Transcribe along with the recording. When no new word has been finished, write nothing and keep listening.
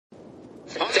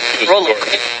Acting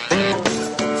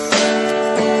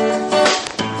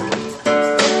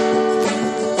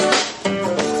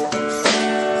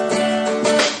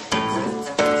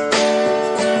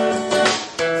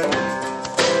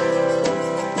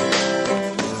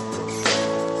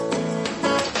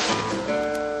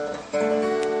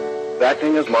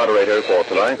as moderator for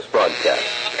tonight's broadcast.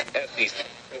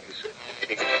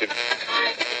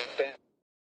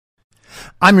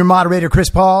 I'm your moderator, Chris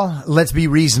Paul. Let's be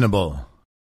reasonable.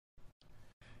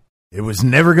 It was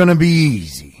never going to be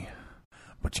easy,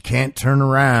 but you can't turn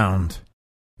around.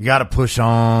 You got to push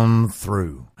on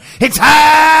through. It's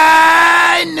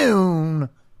high noon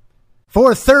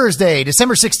for Thursday,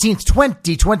 December 16th,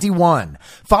 2021.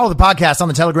 Follow the podcast on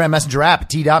the Telegram Messenger app at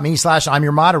t.me/I'm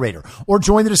your moderator, or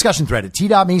join the discussion thread at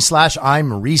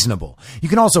t.me/I'm reasonable. You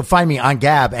can also find me on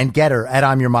Gab and Getter at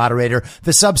I'm your moderator.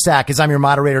 The Substack is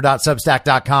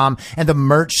imyourmoderator.substack.com, and the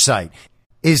merch site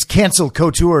is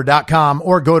cancelcouture.com,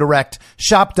 or go direct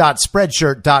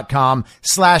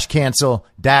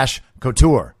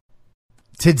shop.spreadshirt.com/cancel-couture.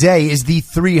 Today is the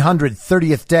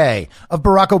 330th day of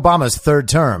Barack Obama's third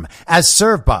term, as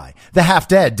served by the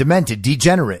half-dead, demented,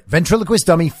 degenerate, ventriloquist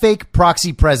dummy, fake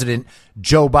proxy president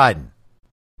Joe Biden,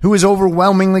 who is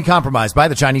overwhelmingly compromised by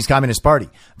the Chinese Communist Party,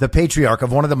 the patriarch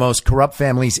of one of the most corrupt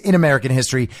families in American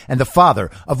history, and the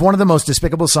father of one of the most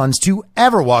despicable sons to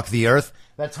ever walk the earth.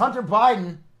 That's Hunter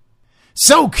Biden.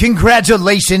 So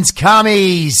congratulations,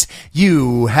 commies.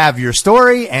 You have your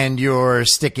story and you're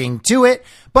sticking to it,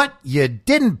 but you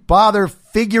didn't bother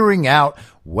figuring out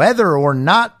whether or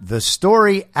not the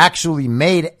story actually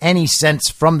made any sense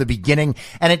from the beginning,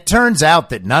 and it turns out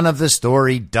that none of the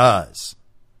story does.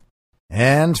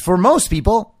 And for most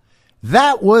people,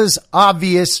 that was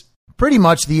obvious pretty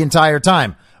much the entire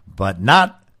time, but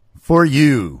not for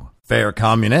you, fair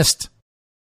communist.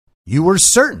 You were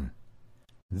certain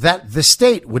that the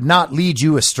state would not lead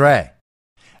you astray,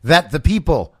 that the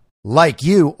people like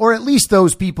you, or at least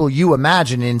those people you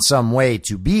imagine in some way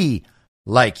to be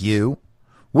like you,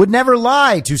 would never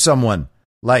lie to someone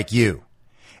like you.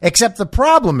 Except the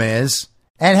problem is,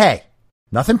 and hey,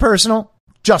 nothing personal,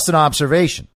 just an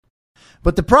observation.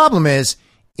 But the problem is,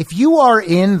 if you are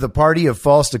in the party of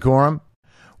false decorum,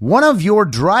 one of your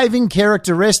driving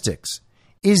characteristics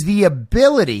is the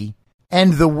ability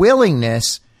and the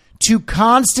willingness to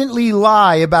constantly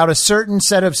lie about a certain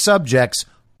set of subjects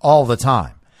all the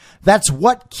time. That's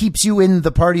what keeps you in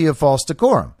the party of false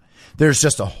decorum. There's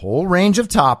just a whole range of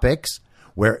topics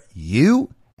where you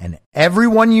and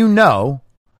everyone you know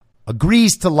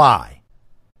agrees to lie.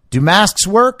 Do masks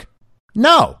work?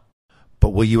 No.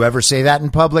 But will you ever say that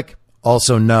in public?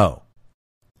 Also no.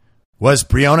 Was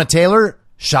Breonna Taylor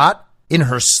shot in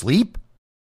her sleep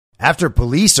after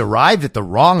police arrived at the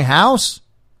wrong house?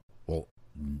 Well,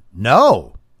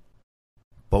 no.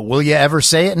 But will you ever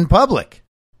say it in public?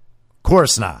 Of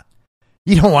course not.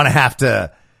 You don't want to have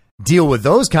to deal with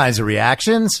those kinds of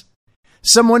reactions.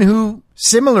 Someone who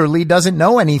similarly doesn't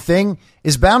know anything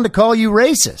is bound to call you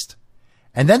racist.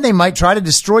 And then they might try to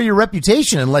destroy your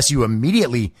reputation unless you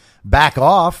immediately back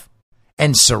off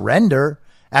and surrender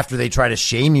after they try to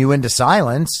shame you into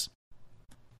silence.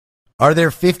 Are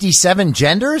there 57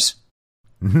 genders?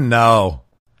 No.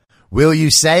 Will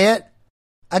you say it?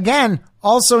 Again,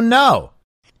 also no.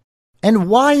 And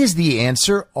why is the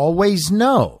answer always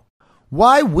no?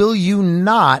 Why will you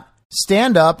not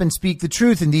stand up and speak the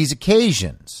truth in these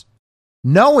occasions,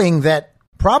 knowing that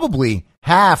probably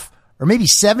half or maybe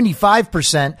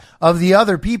 75% of the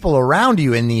other people around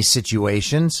you in these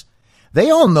situations, they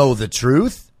all know the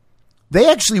truth. They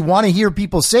actually want to hear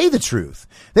people say the truth.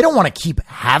 They don't want to keep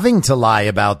having to lie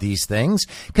about these things,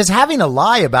 because having to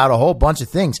lie about a whole bunch of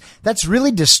things, that's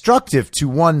really destructive to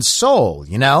one's soul,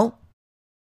 you know?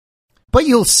 But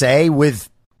you'll say, with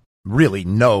really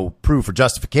no proof or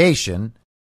justification,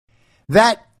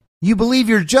 that you believe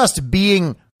you're just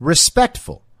being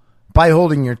respectful by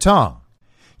holding your tongue.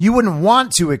 You wouldn't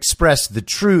want to express the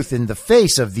truth in the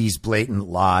face of these blatant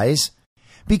lies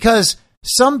because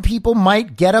some people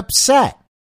might get upset.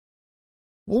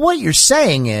 Well, what you're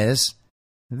saying is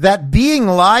that being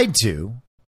lied to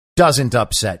doesn't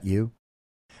upset you.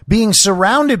 Being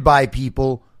surrounded by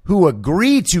people who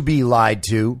agree to be lied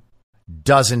to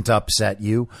doesn't upset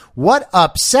you. What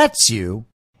upsets you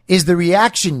is the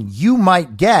reaction you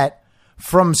might get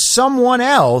from someone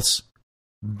else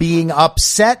being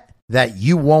upset that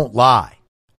you won't lie.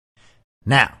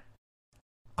 Now,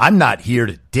 I'm not here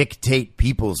to dictate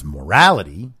people's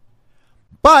morality,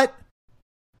 but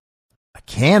I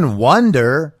can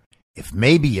wonder if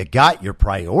maybe you got your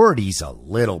priorities a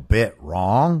little bit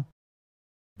wrong.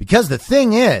 Because the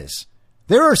thing is,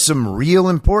 there are some real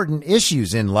important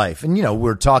issues in life. And,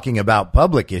 we're talking about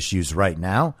public issues right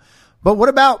now. But what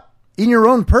about in your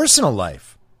own personal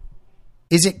life?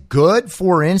 Is it good,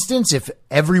 for instance, if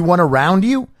everyone around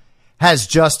you has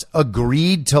just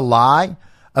agreed to lie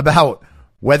about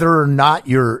whether or not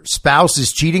your spouse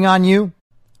is cheating on you?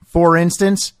 For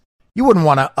instance, you wouldn't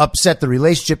want to upset the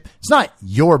relationship. It's not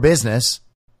your business,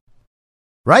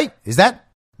 right? Is that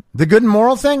the good and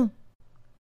moral thing?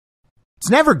 It's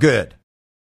never good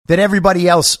that everybody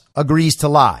else agrees to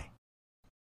lie.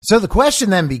 So the question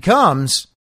then becomes,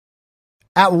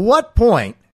 at what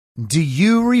point do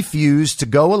you refuse to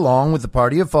go along with the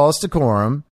party of false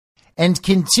decorum and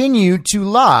continue to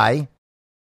lie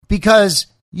because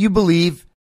you believe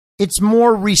it's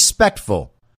more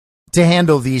respectful to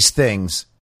handle these things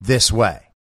this way?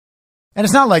 And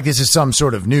it's not like this is some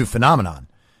sort of new phenomenon.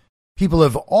 People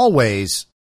have always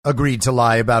agreed to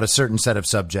lie about a certain set of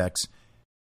subjects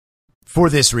for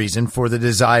this reason, for the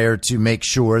desire to make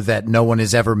sure that no one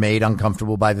is ever made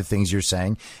uncomfortable by the things you're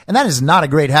saying. And that is not a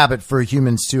great habit for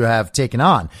humans to have taken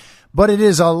on. But it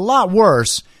is a lot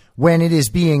worse when it is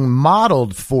being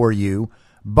modeled for you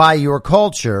by your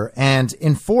culture and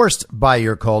enforced by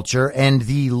your culture, and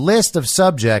the list of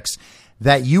subjects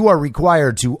that you are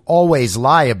required to always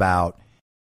lie about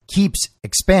keeps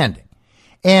expanding.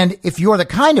 And if you're the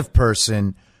kind of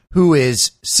person who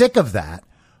is sick of that,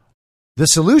 the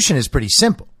solution is pretty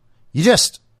simple. You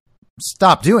just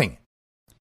stop doing it.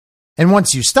 And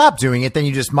once you stop doing it, then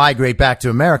you just migrate back to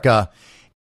America.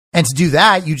 And to do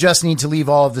that, you just need to leave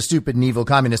all of the stupid and evil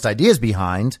communist ideas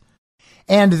behind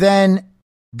and then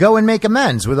go and make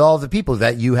amends with all the people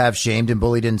that you have shamed and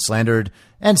bullied and slandered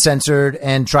and censored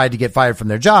and tried to get fired from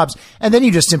their jobs. And then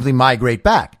you just simply migrate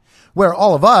back, where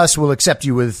all of us will accept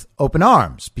you with open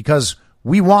arms because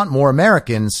we want more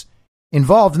Americans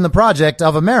involved in the project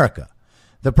of America,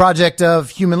 the project of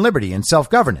human liberty and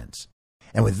self-governance.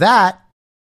 And with that,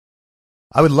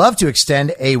 I would love to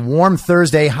extend a warm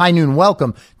Thursday high noon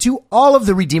welcome to all of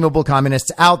the redeemable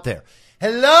communists out there.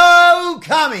 Hello,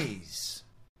 commies!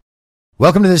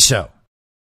 Welcome to the show.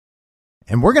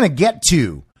 And we're going to get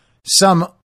to some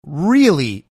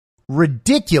really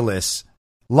ridiculous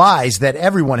lies that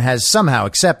everyone has somehow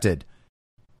accepted.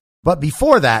 But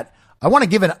before that, I want to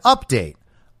give an update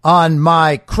on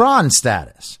my Crohn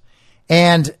status.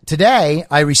 And today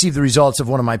I received the results of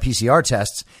one of my PCR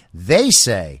tests. They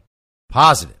say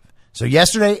positive. So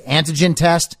yesterday, antigen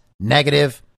test,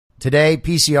 negative. Today,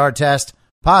 PCR test,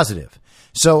 positive.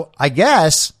 So I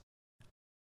guess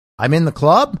I'm in the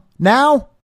club now.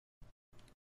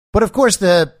 But of course,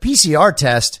 the PCR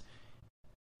test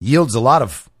yields a lot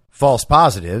of false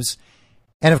positives.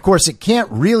 And of course, it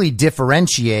can't really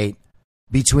differentiate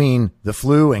between the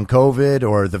flu and COVID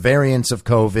or the variants of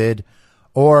COVID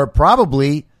or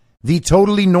probably the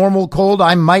totally normal cold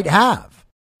I might have.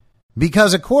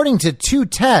 Because according to 2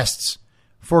 tests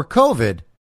for COVID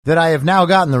that I have now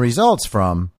gotten the results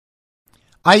from,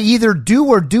 I either do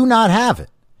or do not have it.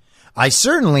 I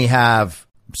certainly have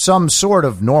some sort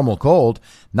of normal cold,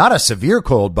 not a severe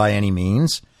cold by any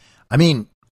means. I mean,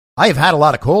 I have had a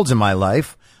lot of colds in my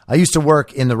life. I used to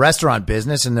work in the restaurant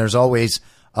business, and there's always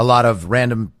a lot of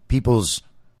random people's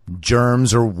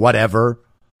germs or whatever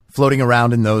floating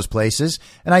around in those places.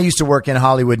 And I used to work in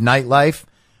Hollywood nightlife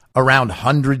around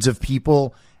hundreds of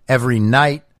people every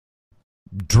night.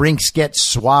 Drinks get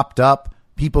swapped up.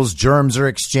 People's germs are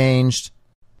exchanged.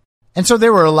 And so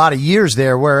there were a lot of years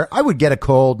there where I would get a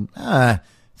cold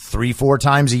 3-4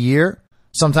 times a year,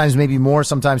 sometimes maybe more,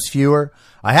 sometimes fewer.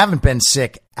 I haven't been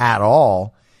sick at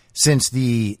all since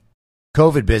the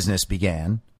COVID business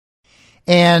began.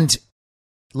 And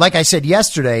like I said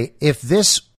yesterday, if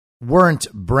this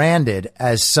weren't branded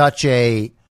as such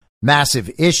a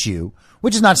massive issue,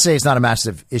 which is not to say it's not a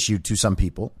massive issue to some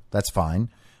people, that's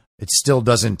fine. It still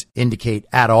doesn't indicate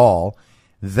at all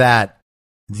that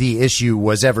the issue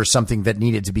was ever something that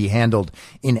needed to be handled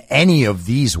in any of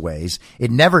these ways. It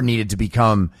never needed to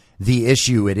become the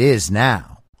issue it is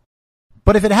now.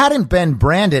 But if it hadn't been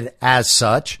branded as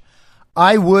such,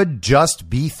 I would just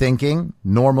be thinking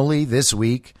normally this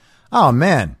week, oh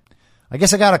man, I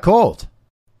guess I got a cold.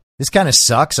 This kind of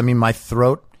sucks. I mean, my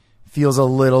throat feels a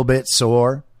little bit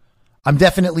sore. I'm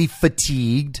definitely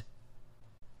fatigued.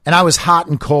 And I was hot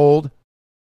and cold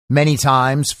many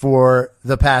times for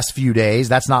the past few days.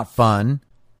 That's not fun.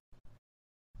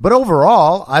 But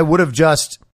overall, I would have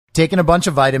just taken a bunch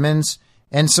of vitamins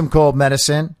and some cold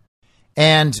medicine,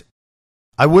 and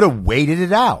I would have waited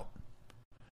it out.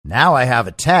 Now I have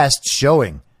a test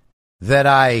showing that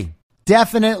I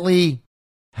definitely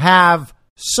have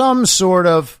some sort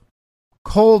of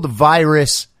cold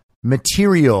virus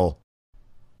material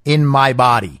in my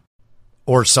body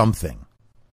or something.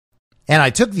 And I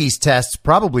took these tests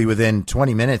probably within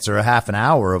 20 minutes or a half an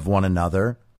hour of one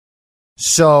another.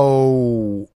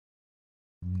 So,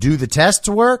 do the tests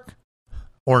work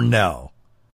or no?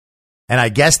 And I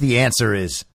guess the answer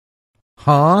is,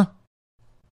 huh?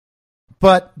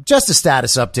 But just a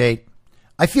status update.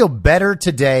 I feel better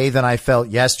today than I felt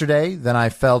yesterday, than I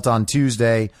felt on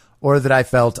Tuesday, or that I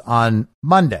felt on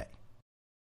Monday.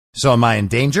 So am I in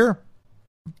danger?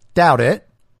 Doubt it.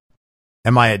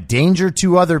 Am I a danger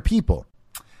to other people?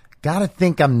 Gotta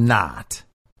think I'm not.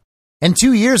 And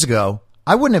 2 years ago,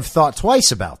 I wouldn't have thought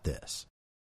twice about this.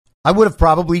 I would have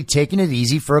probably taken it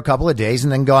easy for a couple of days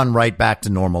and then gone right back to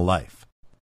normal life.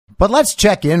 But let's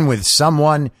check in with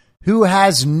someone who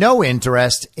has no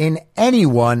interest in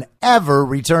anyone ever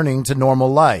returning to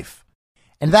normal life.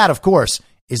 And that, of course,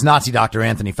 is Nazi Dr.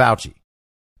 Anthony Fauci.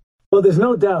 Well, there's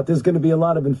no doubt there's going to be a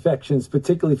lot of infections,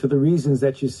 particularly for the reasons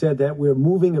that you said, that we're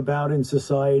moving about in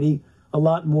society a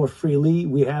lot more freely.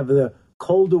 We have the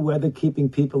colder weather keeping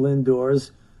people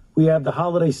indoors. We have the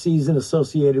holiday season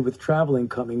associated with traveling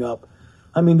coming up.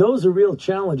 I mean, those are real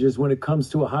challenges when it comes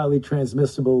to a highly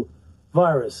transmissible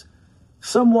virus.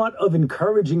 Somewhat of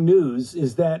encouraging news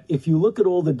is that if you look at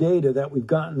all the data that we've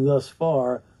gotten thus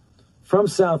far from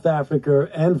South Africa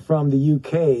and from the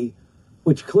UK,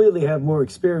 which clearly have more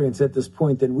experience at this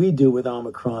point than we do with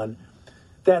Omicron,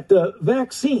 that the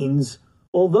vaccines,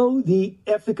 although the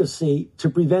efficacy to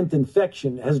prevent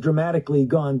infection has dramatically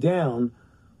gone down,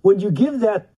 when you give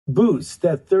that boost,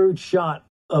 that third shot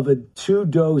of a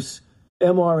 2-dose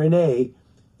mRNA,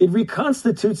 it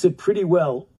reconstitutes it pretty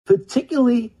well,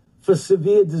 particularly for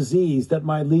severe disease that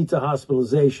might lead to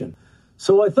hospitalization.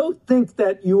 So I think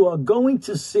that you are going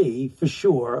to see, for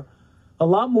sure, a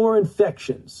lot more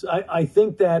infections. I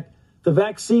think that the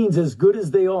vaccines, as good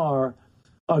as they are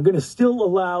going to still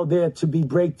allow there to be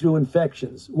breakthrough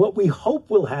infections. What we hope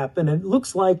will happen, and it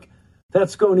looks like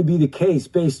that's going to be the case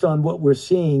based on what we're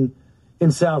seeing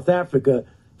in South Africa,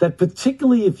 that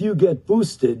particularly if you get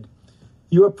boosted,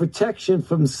 your protection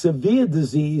from severe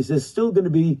disease is still going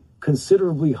to be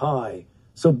considerably high.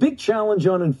 So big challenge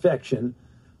on infection,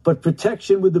 but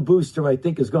protection with the booster, I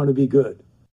think, is going to be good.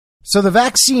 So the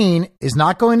vaccine is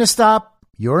not going to stop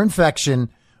your infection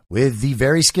with the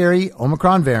very scary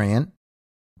Omicron variant.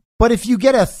 But if you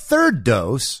get a third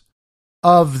dose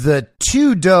of the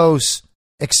 2-dose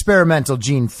experimental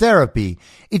gene therapy,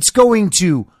 it's going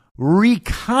to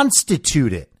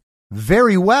reconstitute it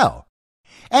very well.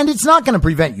 And it's not going to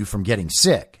prevent you from getting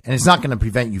sick, and it's not going to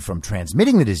prevent you from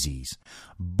transmitting the disease,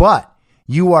 but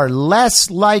you are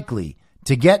less likely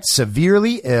to get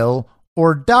severely ill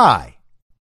or die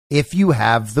if you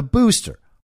have the booster,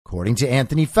 according to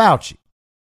Anthony Fauci.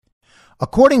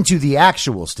 According to the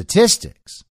actual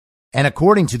statistics, and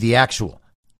according to the actual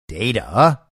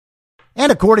data, and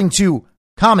according to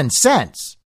common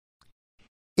sense,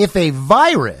 if a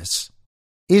virus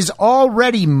is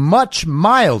already much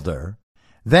milder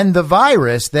than the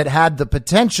virus that had the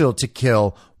potential to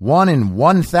kill 1 in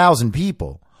 1,000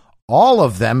 people, all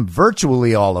of them,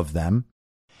 virtually all of them,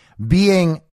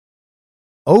 being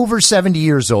over 70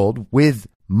 years old with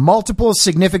multiple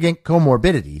significant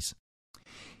comorbidities,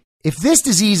 if this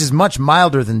disease is much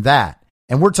milder than that,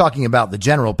 and we're talking about the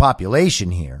general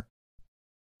population here,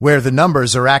 where the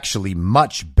numbers are actually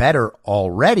much better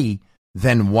already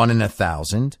than 1 in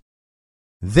 1,000,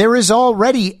 there is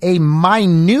already a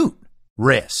minute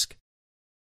risk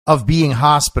of being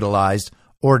hospitalized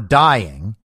or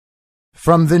dying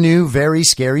from the new very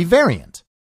scary variant.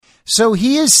 So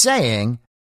he is saying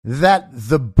that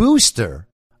the booster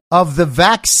of the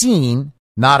vaccine,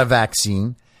 not a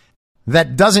vaccine,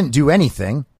 that doesn't do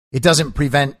anything, it doesn't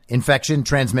prevent infection,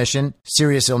 transmission,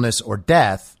 serious illness, or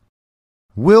death,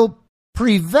 will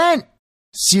prevent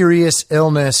serious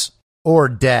illness or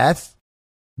death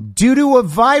due to a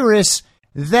virus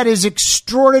that is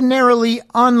extraordinarily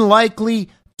unlikely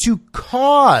to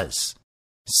cause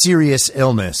serious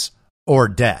illness or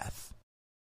death.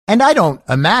 And I don't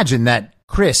imagine that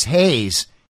Chris Hayes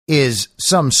is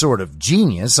some sort of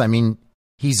genius. I mean,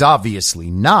 he's obviously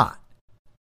not.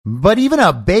 But even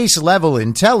a base level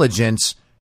intelligence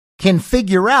can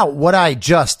figure out what I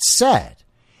just said.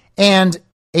 And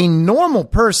a normal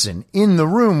person in the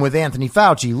room with Anthony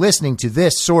Fauci listening to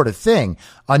this sort of thing,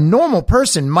 a normal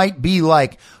person might be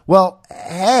like, well,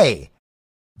 hey,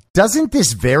 doesn't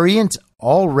this variant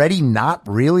already not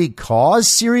really cause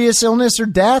serious illness or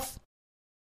death?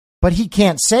 But he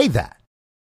can't say that.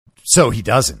 So he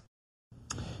doesn't.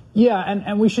 Yeah,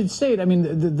 and we should state, I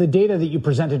mean, the data that you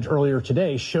presented earlier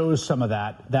today shows some of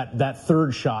that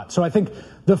third shot. So I think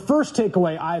the first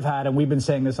takeaway I've had, and we've been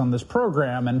saying this on this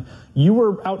program, and you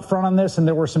were out front on this, and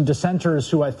there were some dissenters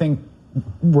who I think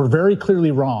were very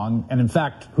clearly wrong, and in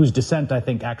fact, whose dissent I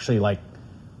think actually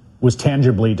was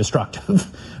tangibly destructive,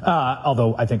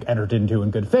 although I think entered into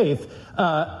in good faith,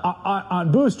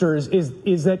 on boosters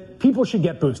is that people should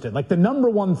get boosted. Like, the number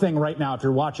one thing right now, if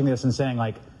you're watching this and saying,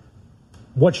 like,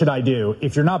 what should I do?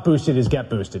 If you're not boosted, is get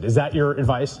boosted. Is that your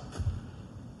advice?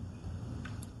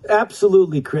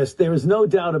 Absolutely, Chris. There is no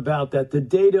doubt about that. The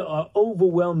data are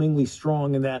overwhelmingly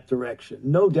strong in that direction.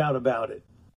 No doubt about it.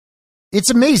 It's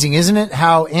amazing, isn't it,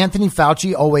 how Anthony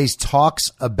Fauci always talks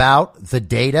about the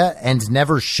data and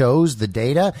never shows the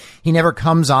data. He never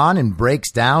comes on and breaks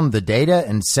down the data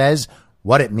and says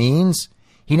what it means.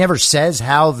 He never says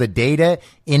how the data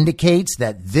indicates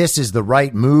that this is the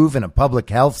right move in a public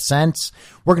health sense.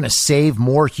 We're going to save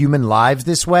more human lives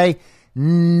this way.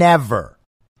 Never.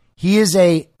 He is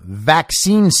a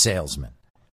vaccine salesman.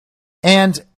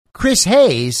 And Chris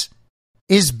Hayes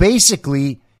is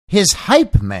basically his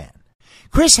hype man.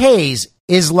 Chris Hayes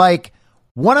is like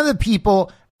one of the people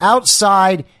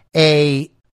outside a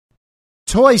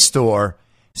toy store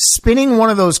spinning one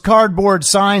of those cardboard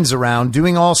signs around,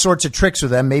 doing all sorts of tricks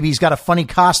with them. Maybe he's got a funny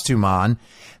costume on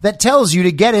that tells you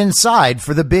to get inside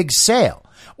for the big sale.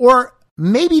 Or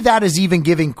maybe that is even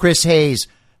giving Chris Hayes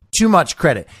too much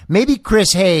credit. Maybe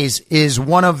Chris Hayes is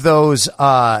one of those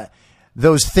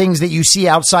things that you see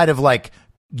outside of like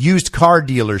used car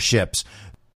dealerships.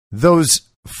 Those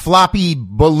floppy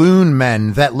balloon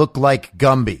men that look like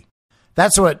Gumby.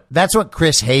 That's what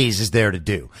Chris Hayes is there to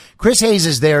do. Chris Hayes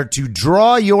is there to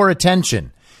draw your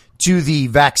attention to the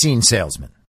vaccine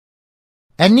salesman.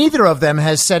 And neither of them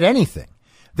has said anything.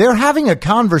 They're having a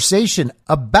conversation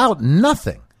about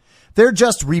nothing. They're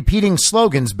just repeating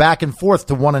slogans back and forth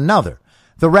to one another.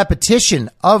 The repetition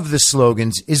of the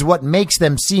slogans is what makes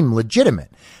them seem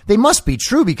legitimate. They must be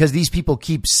true because these people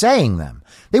keep saying them.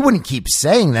 They wouldn't keep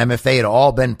saying them if they had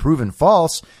all been proven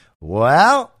false.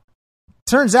 Well,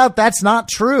 turns out that's not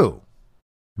true.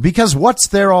 Because what's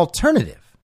their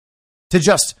alternative? To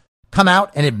just come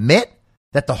out and admit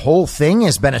that the whole thing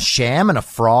has been a sham and a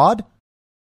fraud?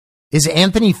 Is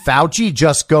Anthony Fauci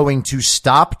just going to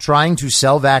stop trying to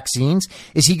sell vaccines?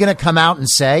 Is he going to come out and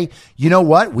say, you know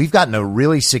what? We've gotten a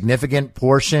really significant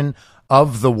portion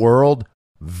of the world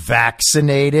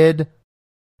vaccinated.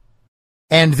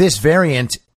 And this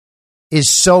variant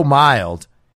is so mild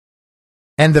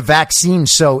and the vaccine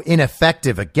so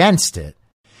ineffective against it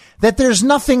that there's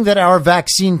nothing that our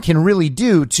vaccine can really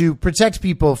do to protect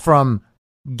people from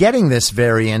getting this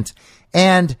variant.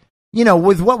 And you know,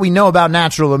 with what we know about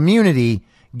natural immunity,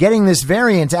 getting this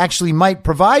variant actually might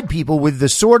provide people with the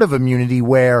sort of immunity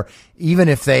where even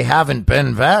if they haven't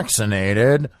been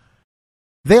vaccinated,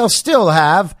 they'll still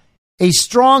have a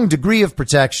strong degree of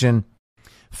protection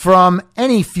from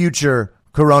any future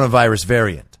coronavirus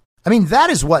variant. I mean, that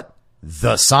is what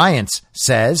the science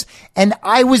says. And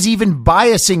I was even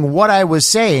biasing what I was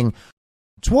saying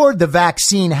toward the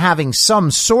vaccine having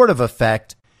some sort of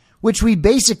effect, which we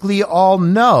basically all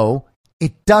know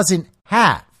it doesn't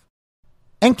have.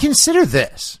 And consider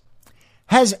this.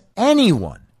 Has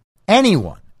anyone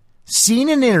seen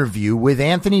an interview with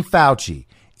Anthony Fauci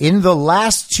in the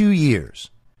last 2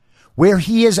 years where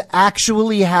he has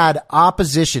actually had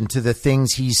opposition to the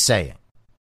things he's saying?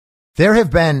 There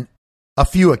have been a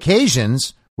few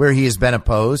occasions where he has been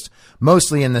opposed,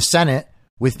 mostly in the Senate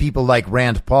with people like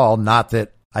Rand Paul. Not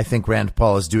that I think Rand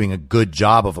Paul is doing a good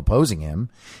job of opposing him.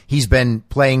 He's been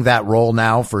playing that role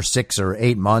now for 6 or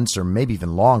 8 months or maybe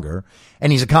even longer,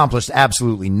 and he's accomplished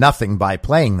absolutely nothing by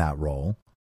playing that role.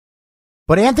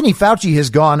 But Anthony Fauci has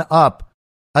gone up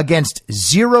against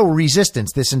zero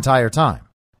resistance this entire time.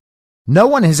 No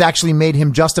one has actually made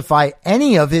him justify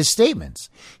any of his statements.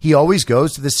 He always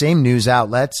goes to the same news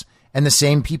outlets and the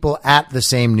same people at the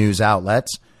same news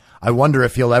outlets. I wonder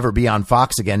if he'll ever be on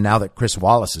Fox again now that Chris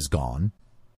Wallace is gone.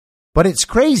 But it's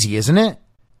crazy, isn't it,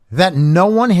 that no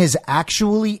one has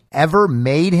actually ever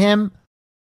made him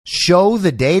show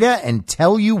the data and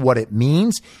tell you what it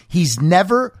means. He's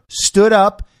never stood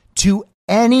up to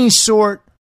any sort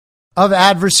of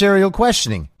adversarial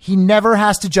questioning. He never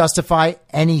has to justify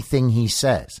anything he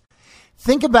says.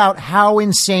 Think about how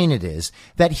insane it is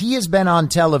that he has been on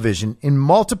television in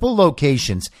multiple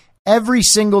locations every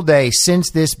single day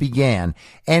since this began,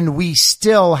 and we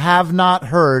still have not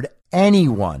heard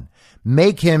anyone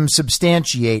make him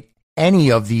substantiate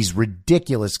any of these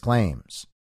ridiculous claims.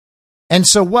 And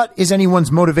so what is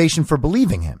anyone's motivation for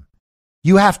believing him?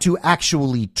 You have to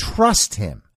actually trust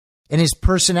him in his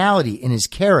personality, in his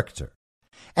character.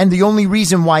 And the only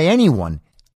reason why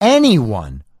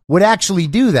anyone would actually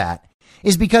do that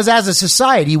is because as a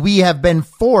society, we have been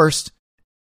forced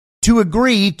to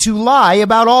agree to lie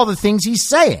about all the things he's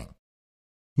saying.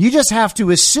 You just have to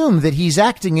assume that he's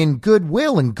acting in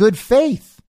goodwill and good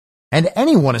faith. And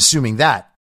anyone assuming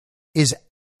that is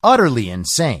utterly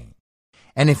insane.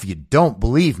 And if you don't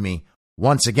believe me,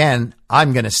 once again,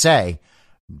 I'm going to say,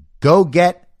 go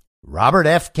get Robert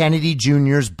F. Kennedy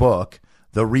Jr.'s book,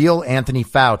 The Real Anthony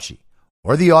Fauci,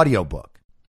 or the audiobook,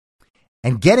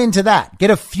 and get into that.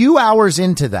 Get a few hours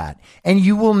into that, and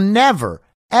you will never,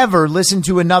 ever listen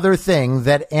to another thing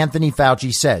that Anthony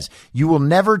Fauci says. You will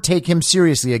never take him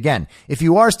seriously again. If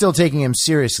you are still taking him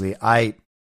seriously, I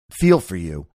feel for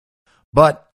you.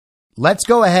 But let's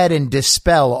go ahead and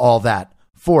dispel all that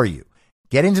for you.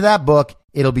 Get into that book.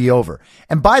 It'll be over.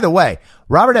 And by the way,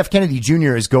 Robert F. Kennedy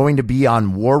Jr. is going to be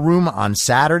on War Room on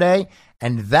Saturday,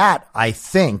 and that, I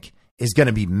think, is going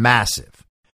to be massive.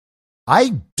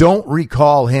 I don't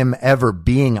recall him ever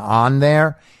being on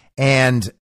there,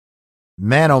 and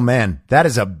man, oh man, that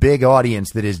is a big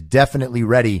audience that is definitely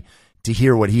ready to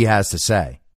hear what he has to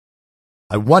say.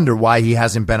 I wonder why he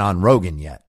hasn't been on Rogan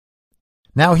yet.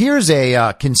 Now, here's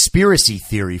a conspiracy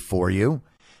theory for you.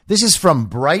 This is from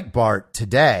Breitbart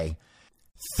today.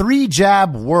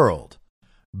 3-jab world.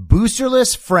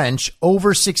 Boosterless French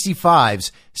over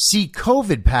 65s see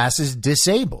COVID passes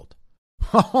disabled.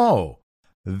 Oh,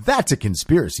 that's a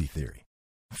conspiracy theory.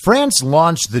 France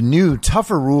launched the new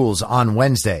tougher rules on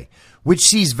Wednesday, which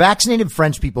sees vaccinated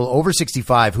French people over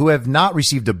 65 who have not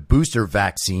received a booster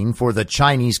vaccine for the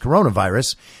Chinese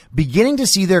coronavirus beginning to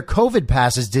see their COVID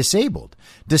passes disabled,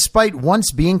 despite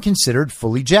once being considered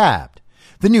fully jabbed.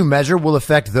 The new measure will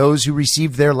affect those who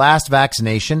received their last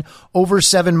vaccination over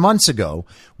 7 months ago,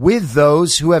 with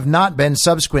those who have not been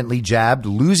subsequently jabbed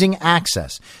losing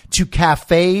access to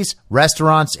cafes,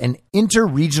 restaurants, and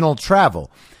interregional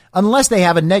travel, unless they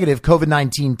have a negative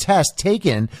COVID-19 test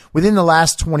taken within the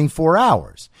last 24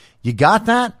 hours. You got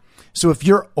that? So if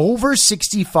you're over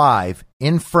 65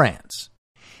 in France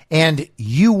and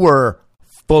you were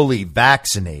fully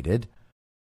vaccinated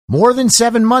more than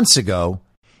 7 months ago,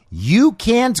 you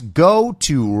can't go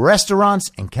to restaurants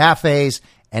and cafes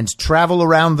and travel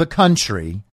around the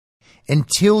country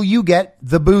until you get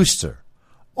the booster.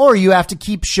 Or you have to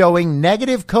keep showing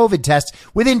negative COVID tests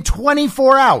within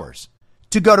 24 hours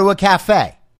to go to a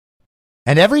cafe.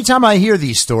 And every time I hear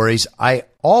these stories, I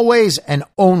always and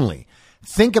only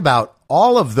think about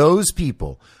all of those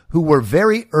people who were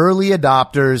very early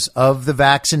adopters of the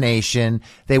vaccination.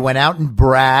 They went out and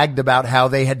bragged about how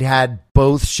they had had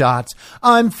both shots.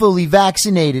 I'm fully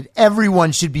vaccinated.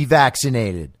 Everyone should be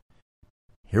vaccinated.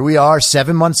 Here we are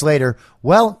 7 months later.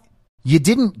 Well, you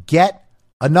didn't get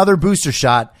another booster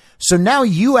shot. So now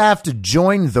you have to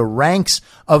join the ranks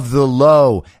of the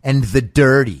low and the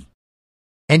dirty.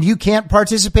 And you can't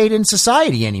participate in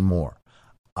society anymore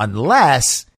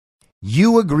unless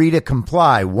you agree to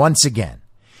comply once again.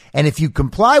 And if you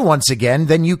comply once again,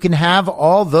 then you can have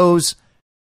all those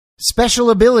special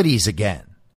abilities again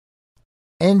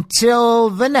until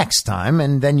the next time.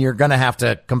 And then you're going to have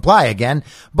to comply again.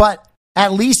 But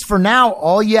at least for now,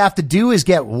 all you have to do is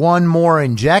get one more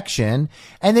injection,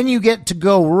 and then you get to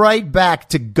go right back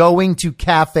to going to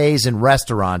cafes and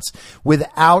restaurants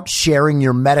without sharing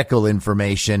your medical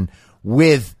information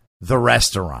with the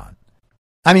restaurant.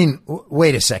 I mean,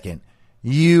 wait a second.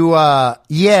 You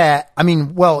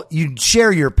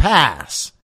share your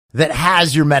pass that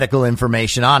has your medical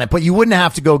information on it, but you wouldn't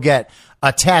have to go get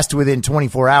a test within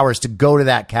 24 hours to go to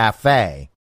that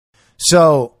cafe.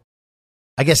 So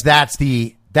I guess that's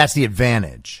the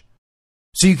advantage.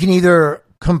 So you can either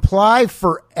comply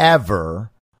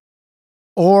forever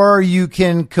or you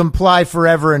can comply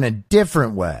forever in a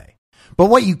different way. But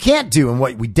what you can't do, and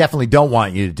what we definitely don't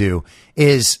want you to do,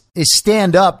 is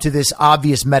stand up to this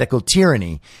obvious medical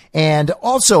tyranny. And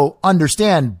also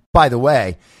understand, by the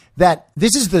way, that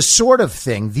this is the sort of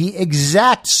thing, the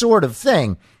exact sort of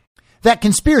thing that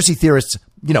conspiracy theorists,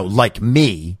 like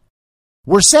me,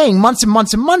 were saying months and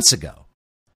months and months ago.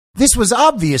 This was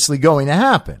obviously going to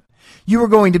happen. You were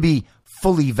going to be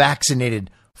fully vaccinated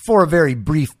for a very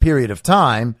brief period of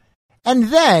time, and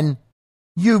then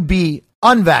you'd be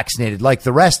unvaccinated like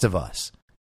the rest of us,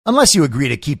 unless you agree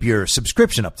to keep your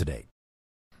subscription up to date.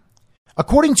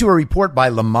 According to a report by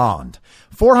Le Monde,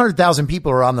 400,000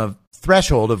 people are on the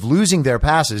threshold of losing their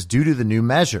passes due to the new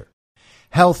measure.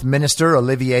 Health Minister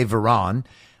Olivier Véran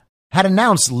had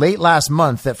announced late last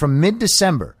month that from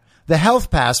mid-December, the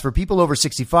health pass for people over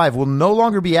 65 will no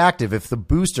longer be active if the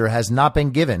booster has not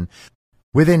been given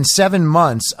within 7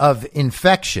 months of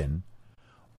infection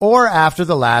or after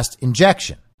the last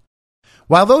injection.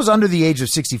 While those under the age of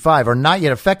 65 are not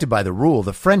yet affected by the rule,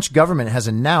 the French government has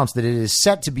announced that it is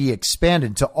set to be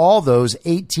expanded to all those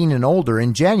 18 and older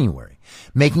in January,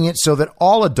 making it so that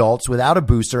all adults without a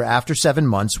booster after 7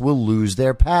 months will lose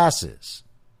their passes.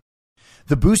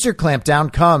 The booster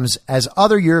clampdown comes as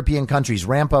other European countries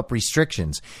ramp up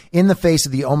restrictions in the face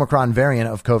of the Omicron variant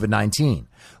of COVID-19.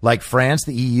 Like France,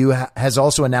 the EU has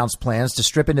also announced plans to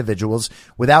strip individuals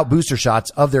without booster shots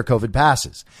of their COVID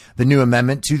passes. The new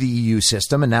amendment to the EU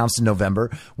system, announced in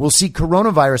November, will see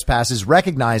coronavirus passes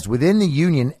recognized within the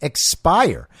Union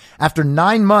expire after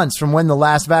 9 months from when the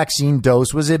last vaccine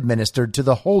dose was administered to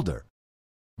the holder.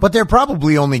 But they're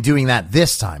probably only doing that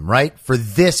this time, right? For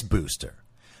this booster.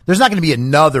 There's not going to be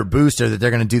another booster that they're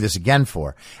going to do this again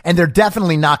for. And they're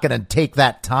definitely not going to take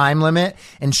that time limit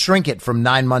and shrink it from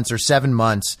 9 months or 7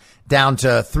 months down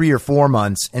to 3 or 4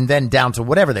 months and then down to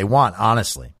whatever they want,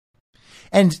 honestly.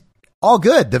 And all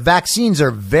good. The vaccines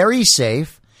are very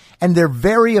safe and they're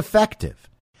very effective.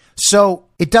 So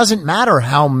it doesn't matter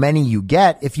how many you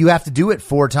get. If you have to do it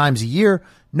 4 times a year,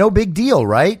 no big deal,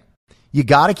 right? You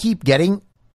got to keep getting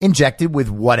injected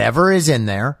with whatever is in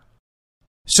there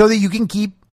so that you can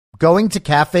keep going to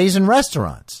cafes and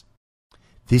restaurants.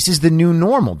 This is the new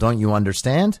normal, don't you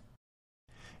understand?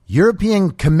 European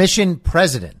Commission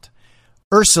President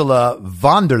Ursula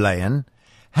von der Leyen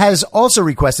has also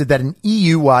requested that an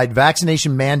EU-wide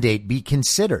vaccination mandate be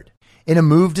considered in a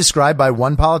move described by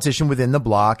one politician within the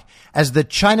bloc as the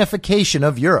Chinification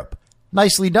of Europe.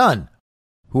 Nicely done,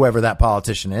 whoever that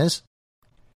politician is.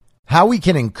 How we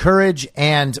can encourage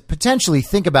and potentially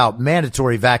think about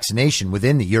mandatory vaccination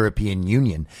within the European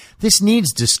Union. This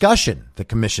needs discussion, the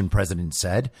Commission president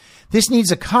said. This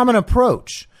needs a common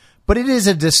approach, but it is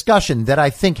a discussion that I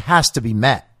think has to be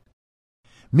met.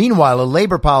 Meanwhile, a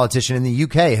Labour politician in the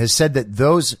UK has said that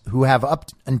those who have up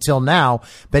until now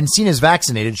been seen as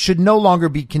vaccinated should no longer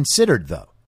be considered, though.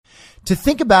 To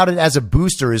think about it as a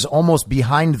booster is almost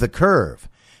behind the curve.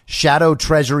 Shadow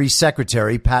Treasury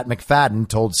Secretary Pat McFadden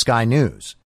told Sky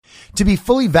News. To be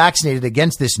fully vaccinated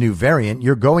against this new variant,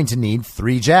 you're going to need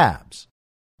 3 jabs.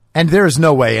 And there is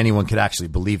no way anyone could actually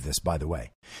believe this, by the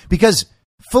way, because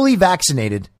fully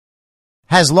vaccinated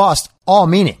has lost all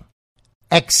meaning,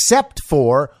 except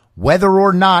for whether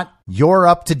or not you're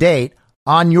up to date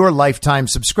on your lifetime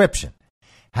subscription.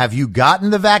 Have you gotten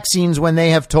the vaccines when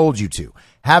they have told you to?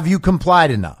 Have you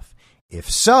complied enough? If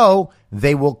so,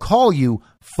 they will call you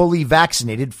fully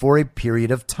vaccinated for a period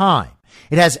of time.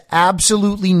 It has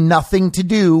absolutely nothing to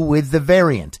do with the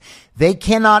variant. They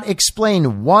cannot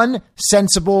explain one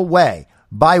sensible way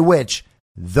by which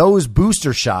those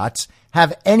booster shots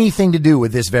have anything to do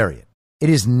with this variant. It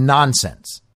is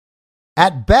nonsense.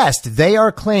 At best, they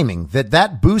are claiming that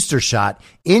that booster shot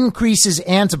increases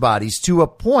antibodies to a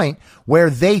point where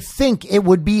they think it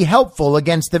would be helpful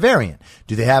against the variant.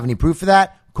 Do they have any proof for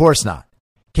that? Of course not.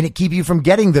 Can it keep you from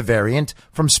getting the variant,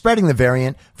 from spreading the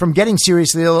variant, from getting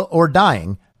seriously ill or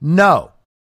dying? No.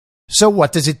 So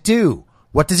what does it do?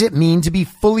 What does it mean to be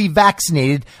fully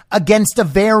vaccinated against a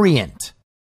variant?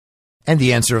 And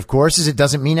the answer, of course, is it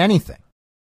doesn't mean anything.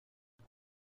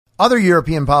 Other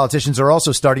European politicians are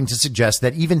also starting to suggest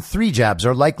that even 3 jabs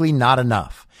are likely not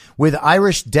enough, with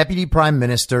Irish Deputy Prime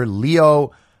Minister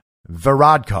Leo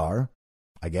Varadkar,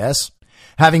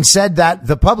 having said that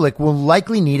the public will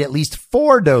likely need at least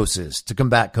 4 doses to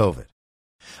combat COVID.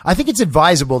 I think it's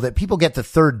advisable that people get the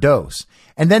 3rd dose,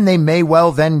 and then they may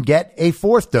well then get a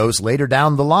 4th dose later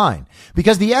down the line,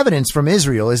 because the evidence from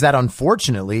Israel is that,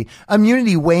 unfortunately,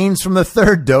 immunity wanes from the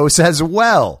 3rd dose as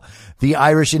well. The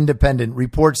Irish Independent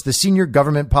reports the senior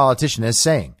government politician as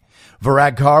saying.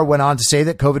 Varadkar went on to say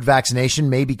that COVID vaccination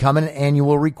may become an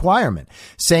annual requirement,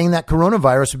 saying that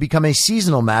coronavirus would become a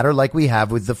seasonal matter like we have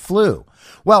with the flu.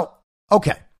 Well,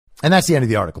 okay. And that's the end of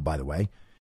the article, by the way.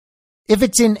 If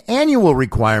it's an annual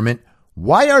requirement,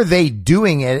 why are they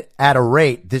doing it at a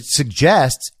rate that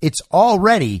suggests it's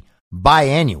already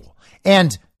biannual?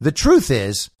 And the truth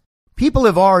is, people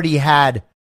have already had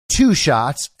 2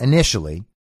 shots initially.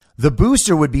 The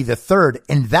booster would be the 3rd,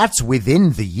 and that's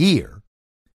within the year.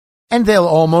 And they'll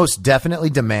almost definitely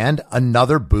demand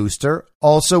another booster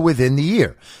also within the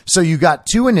year. So you got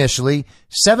 2 initially,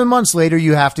 7 months later,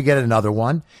 you have to get another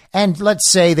one. And let's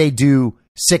say they do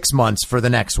 6 months for the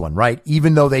next one, right?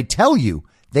 Even though they tell you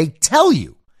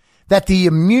that the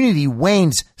immunity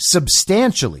wanes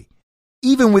substantially,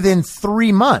 even within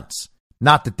 3 months.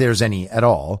 Not that there's any at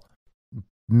all.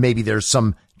 Maybe there's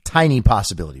some tiny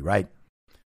possibility, right?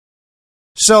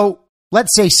 So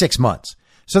let's say 6 months.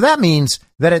 So that means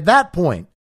that at that point,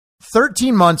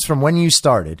 13 months from when you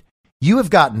started, you have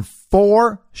gotten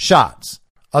 4 shots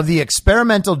of the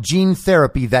experimental gene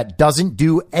therapy that doesn't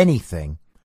do anything,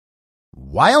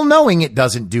 while knowing it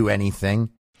doesn't do anything.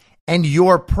 And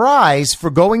your prize for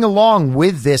going along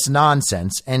with this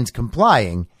nonsense and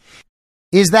complying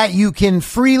is that you can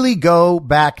freely go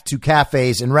back to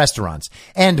cafes and restaurants.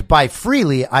 And by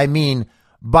freely, I mean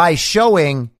by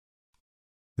showing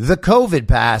the COVID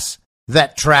pass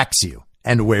that tracks you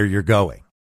and where you're going.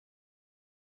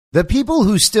 The people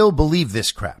who still believe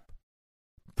this crap,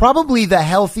 probably the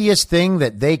healthiest thing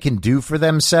that they can do for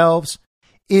themselves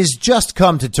is just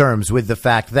come to terms with the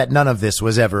fact that none of this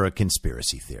was ever a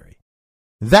conspiracy theory.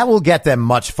 That will get them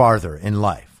much farther in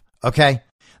life, okay?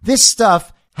 This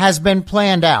stuff has been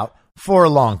planned out for a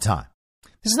long time.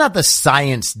 This is not the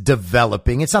science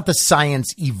developing. It's not the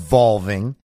science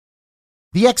evolving.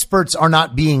 The experts are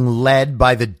not being led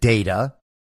by the data.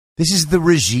 This is the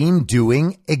regime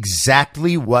doing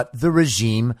exactly what the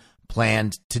regime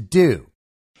planned to do.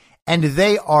 And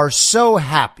they are so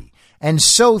happy and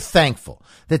so thankful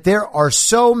that there are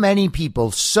so many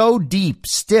people so deep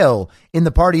still in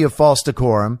the party of false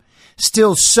decorum,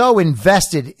 still so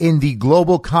invested in the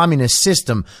global communist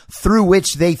system through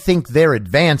which they think they're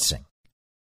advancing.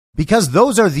 Because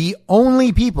those are the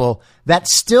only people that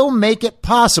still make it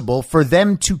possible for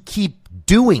them to keep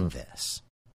doing this.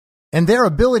 And their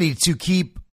ability to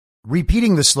keep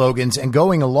repeating the slogans and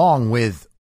going along with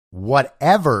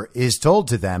whatever is told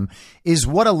to them is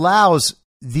what allows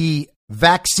the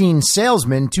vaccine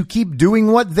salesmen to keep doing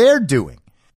what they're doing.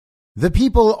 The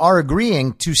people are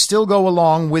agreeing to still go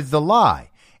along with the lie.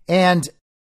 And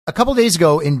a couple days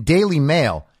ago in Daily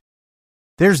Mail,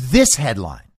 there's this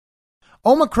headline.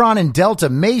 Omicron and Delta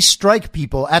may strike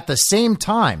people at the same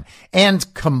time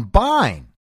and combine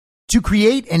to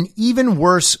create an even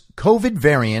worse COVID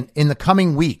variant in the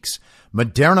coming weeks,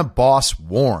 Moderna boss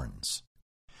warns.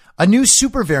 A new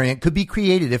super variant could be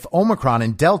created if Omicron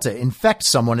and Delta infect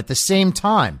someone at the same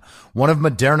time, one of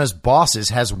Moderna's bosses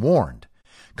has warned.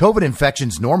 COVID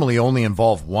infections normally only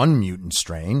involve one mutant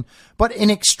strain, but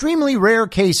in extremely rare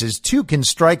cases, 2 can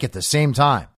strike at the same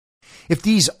time. If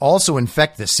these also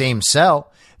infect the same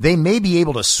cell, they may be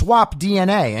able to swap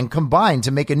DNA and combine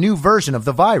to make a new version of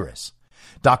the virus.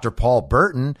 Dr. Paul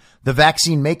Burton, the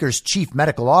vaccine maker's chief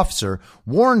medical officer,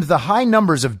 warned the high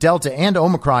numbers of Delta and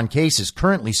Omicron cases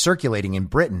currently circulating in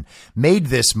Britain made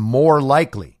this more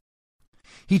likely.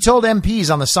 He told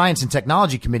MPs on the Science and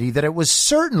Technology Committee that it was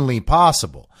certainly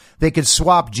possible they could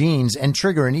swap genes and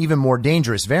trigger an even more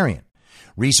dangerous variant.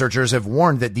 Researchers have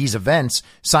warned that these events,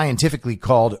 scientifically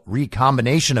called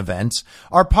recombination events,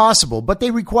 are possible, but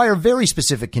they require very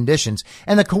specific conditions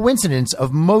and the coincidence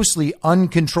of mostly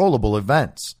uncontrollable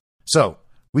events. So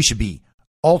we should be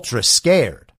ultra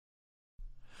scared.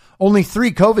 Only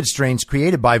 3 COVID strains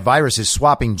created by viruses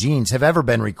swapping genes have ever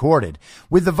been recorded,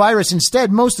 with the virus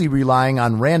instead mostly relying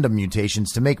on random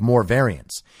mutations to make more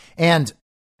variants. And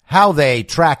how they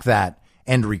track that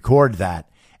and record that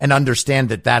and understand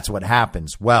that that's what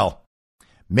happens, well,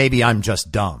 maybe I'm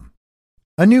just dumb.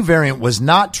 A new variant was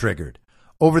not triggered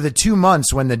over the 2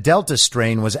 months when the Delta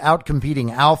strain was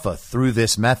outcompeting Alpha through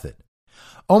this method.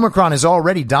 Omicron is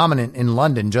already dominant in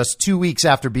London just 2 weeks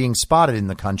after being spotted in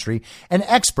the country, and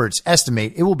experts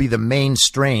estimate it will be the main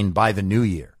strain by the new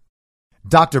year.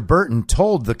 Dr. Burton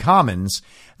told the Commons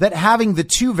that having the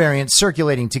 2 variants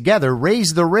circulating together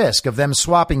raised the risk of them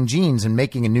swapping genes and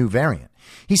making a new variant.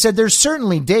 He said there's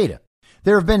certainly data.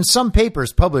 There have been some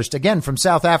papers published, again, from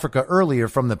South Africa earlier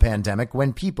from the pandemic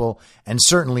when people, and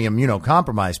certainly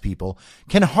immunocompromised people,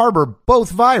 can harbor both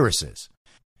viruses.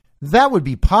 That would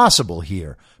be possible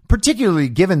here, particularly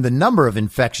given the number of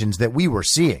infections that we were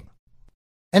seeing.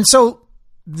 And so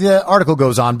the article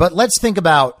goes on, but let's think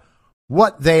about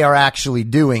what they are actually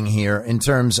doing here in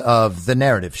terms of the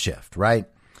narrative shift, right?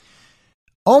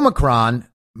 Omicron,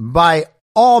 by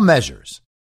all measures,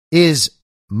 is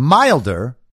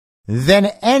milder than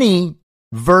any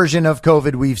version of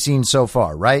COVID we've seen so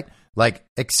far, right? Like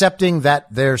accepting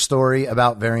that their story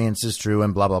about variants is true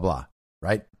and blah, blah, blah,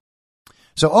 right?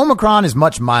 So Omicron is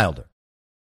much milder.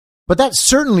 But that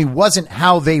certainly wasn't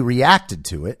how they reacted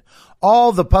to it.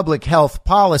 All the public health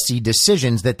policy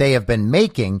decisions that they have been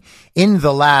making in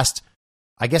the last,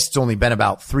 I guess it's only been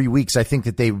about 3 weeks. I think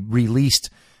that they released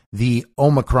the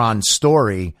Omicron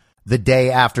story the day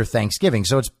after Thanksgiving.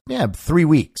 So it's 3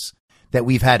 weeks that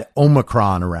we've had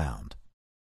Omicron around.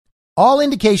 All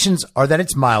indications are that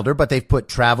it's milder, but they've put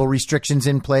travel restrictions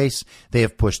in place. They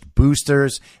have pushed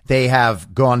boosters. They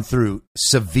have gone through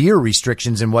severe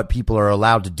restrictions in what people are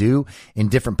allowed to do in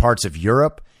different parts of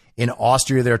Europe, In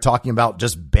Austria, they're talking about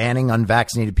just banning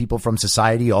unvaccinated people from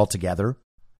society altogether.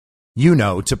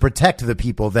 To protect the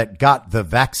people that got the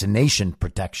vaccination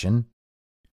protection.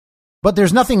 But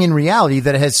there's nothing in reality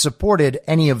that has supported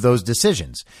any of those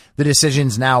decisions. The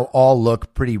decisions now all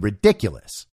look pretty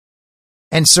ridiculous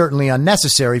and certainly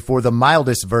unnecessary for the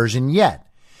mildest version yet.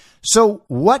 So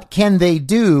what can they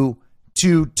do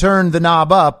to turn the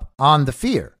knob up on the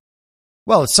fear?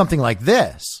 Well, it's something like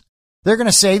this. They're going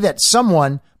to say that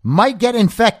someone might get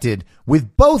infected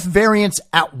with both variants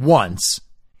at once,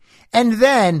 and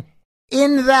then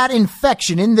in that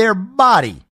infection in their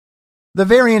body, the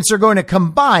variants are going to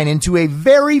combine into a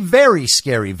very, very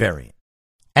scary variant.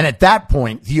 And at that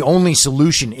point, the only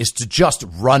solution is to just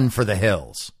run for the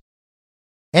hills.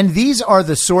 And these are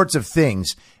the sorts of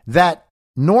things that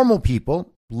normal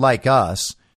people like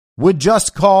us would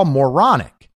just call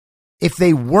moronic if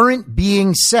they weren't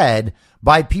being said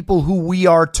by people who we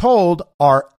are told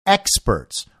are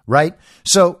experts, right?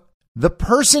 So the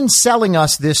person selling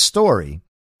us this story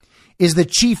is the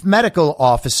chief medical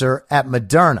officer at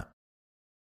Moderna,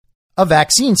 a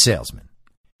vaccine salesman.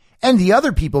 And the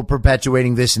other people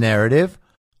perpetuating this narrative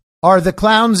are the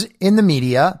clowns in the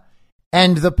media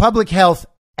and the public health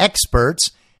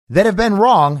experts that have been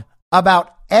wrong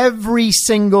about every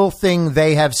single thing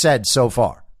they have said so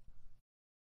far.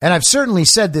 And I've certainly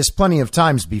said this plenty of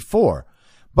times before,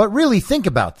 but really think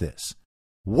about this.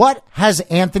 What has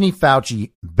Anthony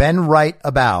Fauci been right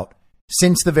about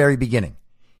since the very beginning?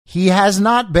 He has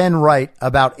not been right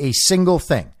about a single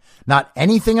thing, not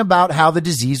anything about how the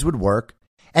disease would work,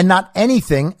 and not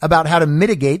anything about how to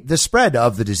mitigate the spread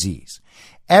of the disease.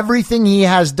 Everything he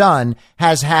has done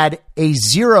has had a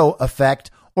zero effect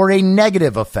or a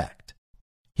negative effect.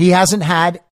 He hasn't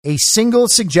had a single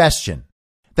suggestion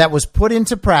that was put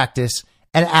into practice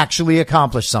and actually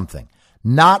accomplished something.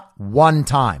 Not one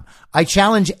time. I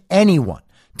challenge anyone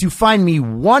to find me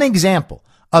one example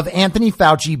of Anthony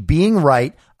Fauci being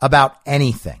right about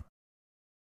anything.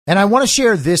 And I want to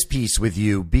share this piece with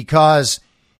you because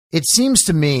it seems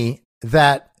to me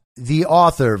that the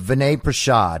author, Vinay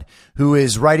Prashad, who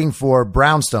is writing for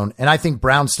Brownstone, and I think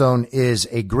Brownstone is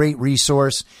a great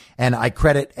resource, and I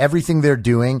credit everything they're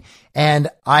doing, and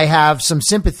I have some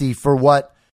sympathy for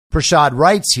what Prashad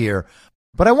writes here,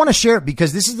 but I want to share it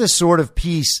because this is the sort of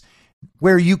piece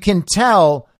where you can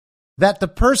tell that the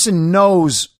person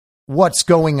knows what's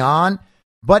going on,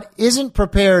 but isn't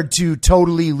prepared to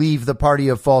totally leave the party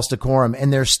of false decorum.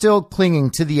 And they're still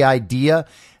clinging to the idea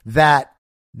that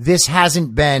this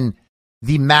hasn't been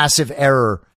the massive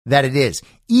error that it is,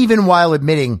 even while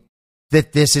admitting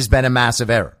that this has been a massive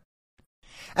error.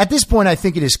 At this point, I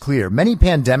think it is clear many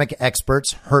pandemic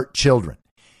experts hurt children.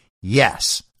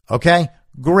 Yes. Okay.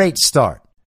 Great start.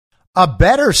 A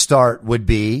better start would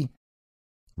be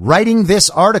writing this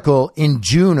article in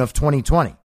June of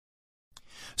 2020.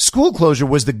 School closure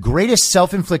was the greatest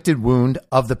self-inflicted wound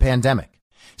of the pandemic.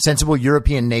 Sensible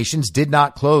European nations did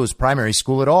not close primary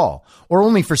school at all, or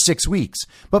only for 6 weeks,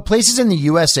 but places in the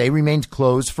USA remained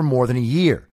closed for more than a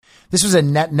year. This was a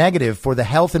net negative for the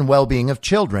health and well-being of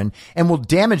children and will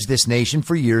damage this nation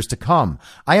for years to come.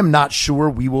 I am not sure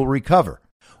we will recover.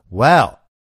 Well,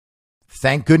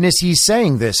 thank goodness he's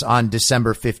saying this on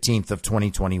December 15th of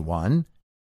 2021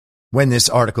 when this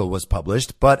article was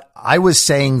published, but I was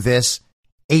saying this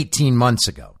 18 months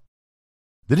ago.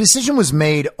 The decision was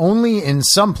made only in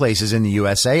some places in the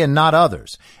USA and not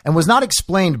others, and was not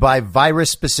explained by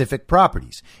virus-specific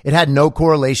properties. It had no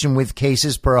correlation with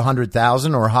cases per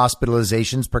 100,000 or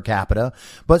hospitalizations per capita,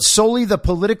 but solely the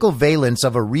political valence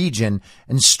of a region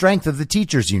and strength of the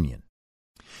teachers' union.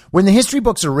 When the history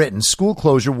books are written, school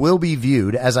closure will be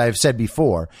viewed, as I have said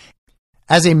before,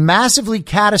 as a massively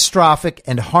catastrophic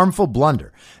and harmful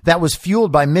blunder that was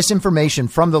fueled by misinformation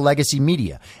from the legacy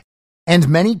media and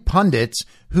many pundits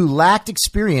who lacked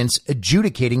experience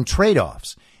adjudicating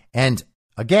trade-offs. And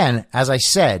again, as I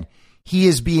said, he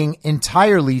is being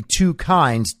entirely too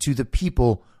kind to the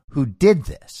people who did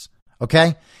this.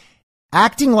 Okay?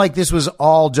 Acting like this was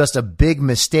all just a big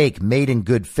mistake made in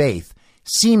good faith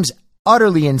seems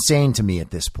utterly insane to me at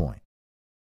this point.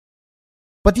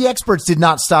 But the experts did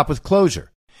not stop with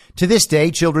closure. To this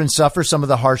day, children suffer some of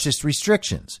the harshest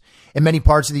restrictions. In many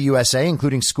parts of the USA,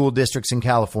 including school districts in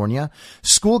California,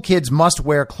 school kids must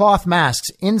wear cloth masks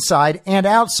inside and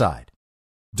outside,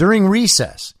 during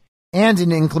recess, and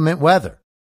in inclement weather.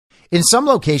 In some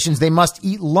locations, they must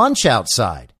eat lunch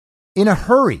outside, in a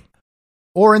hurry,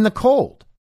 or in the cold.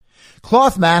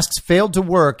 Cloth masks failed to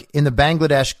work in the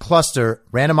Bangladesh cluster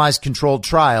randomized controlled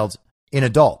trials in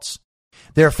adults.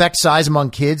 Their effect size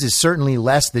among kids is certainly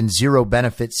less than zero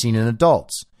benefit seen in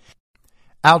adults.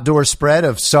 Outdoor spread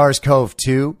of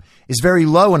SARS-CoV-2 is very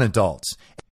low in adults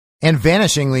and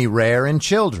vanishingly rare in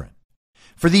children.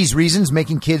 For these reasons,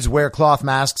 making kids wear cloth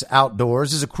masks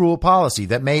outdoors is a cruel policy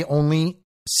that may only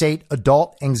sate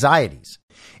adult anxieties.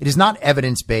 It is not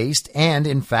evidence-based and,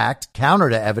 in fact, counter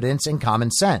to evidence and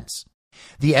common sense.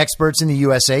 The experts in the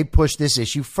USA push this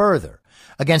issue further.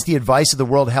 Against the advice of the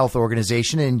World Health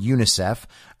Organization and UNICEF,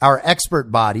 our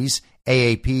expert bodies,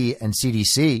 AAP and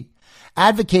CDC,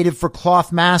 advocated for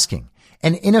cloth masking,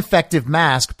 an ineffective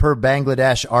mask per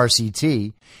Bangladesh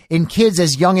RCT, in kids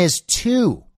as young as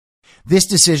 2. This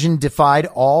decision defied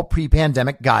all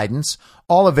pre-pandemic guidance,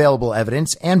 all available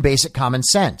evidence, and basic common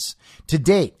sense. To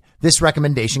date, this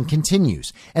recommendation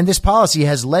continues, and this policy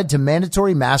has led to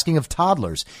mandatory masking of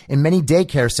toddlers in many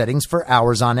daycare settings for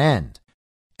hours on end.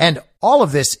 And all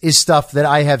of this is stuff that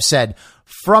I have said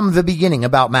from the beginning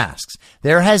about masks.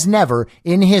 There has never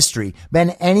in history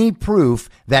been any proof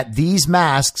that these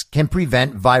masks can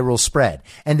prevent viral spread,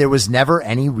 and there was never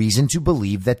any reason to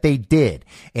believe that they did.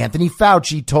 Anthony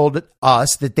Fauci told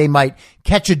us that they might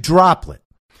catch a droplet.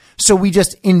 So we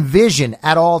just envision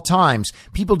at all times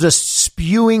people just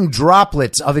spewing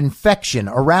droplets of infection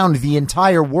around the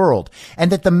entire world,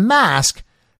 and that the mask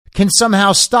can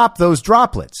somehow stop those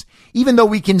droplets, even though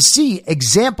we can see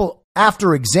example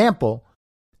after example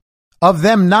of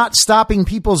them not stopping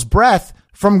people's breath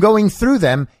from going through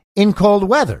them in cold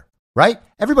weather, right?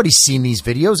 Everybody's seen these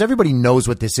videos. Everybody knows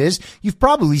what this is. You've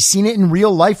probably seen it in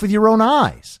real life with your own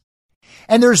eyes.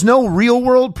 And there's no real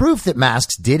world proof that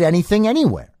masks did anything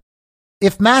anywhere.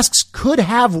 If masks could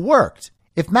have worked,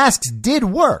 if masks did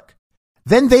work,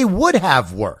 then they would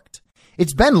have worked.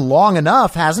 It's been long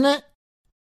enough, hasn't it?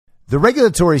 The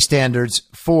regulatory standards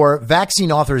for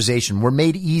vaccine authorization were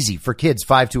made easy for kids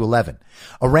 5 to 11.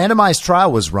 A randomized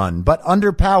trial was run, but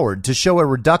underpowered to show a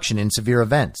reduction in severe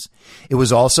events. It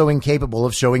was also incapable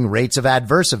of showing rates of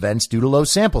adverse events due to low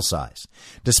sample size.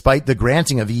 Despite the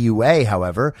granting of EUA,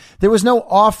 however, there was no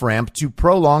off-ramp to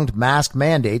prolonged mask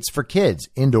mandates for kids,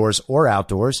 indoors or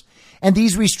outdoors, and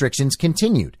these restrictions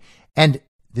continued. And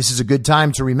this is a good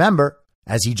time to remember,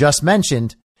 as he just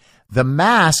mentioned, the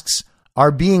masks are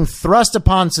being thrust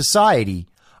upon society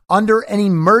under an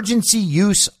emergency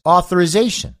use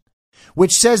authorization,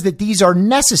 which says that these are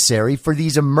necessary for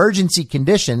these emergency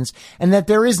conditions and that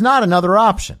there is not another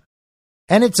option.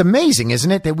 And it's amazing,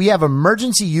 isn't it, that we have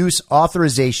emergency use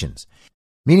authorizations,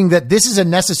 meaning that this is a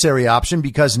necessary option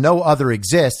because no other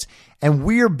exists, and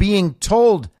we're being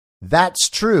told that's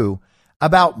true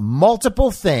about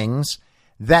multiple things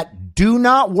that do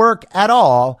not work at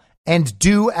all and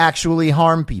do actually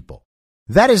harm people.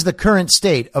 That is the current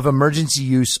state of emergency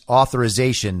use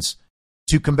authorizations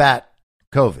to combat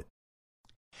COVID.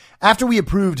 After we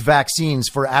approved vaccines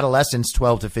for adolescents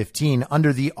 12 to 15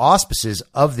 under the auspices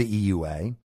of the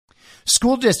EUA,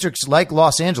 school districts like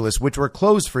Los Angeles, which were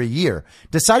closed for a year,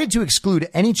 decided to exclude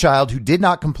any child who did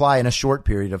not comply in a short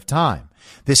period of time.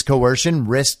 This coercion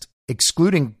risked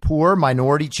excluding poor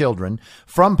minority children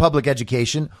from public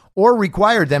education or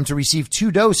required them to receive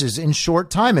 2 doses in short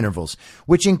time intervals,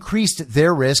 which increased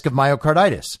their risk of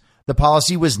myocarditis. The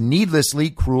policy was needlessly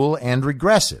cruel and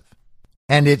regressive.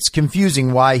 And it's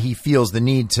confusing why he feels the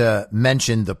need to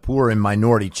mention the poor and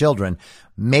minority children.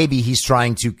 Maybe he's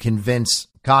trying to convince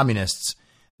communists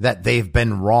that they've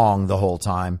been wrong the whole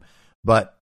time.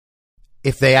 But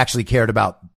if they actually cared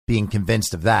about being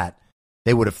convinced of that,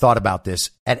 they would have thought about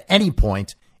this at any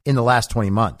point in the last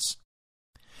 20 months.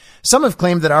 Some have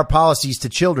claimed that our policies to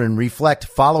children reflect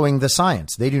following the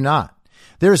science. They do not.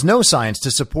 There is no science to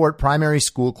support primary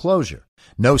school closure.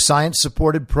 No science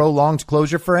supported prolonged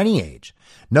closure for any age.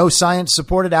 No science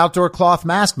supported outdoor cloth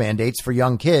mask mandates for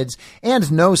young kids,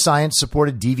 and no science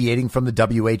supported deviating from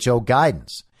the WHO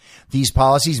guidance. These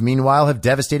policies, meanwhile, have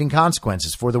devastating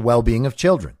consequences for the well-being of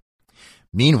children.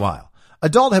 Meanwhile,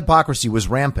 adult hypocrisy was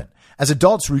rampant, as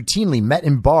adults routinely met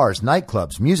in bars,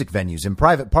 nightclubs, music venues, and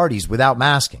private parties without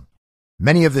masking.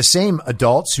 Many of the same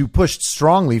adults who pushed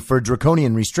strongly for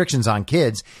draconian restrictions on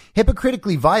kids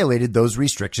hypocritically violated those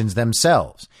restrictions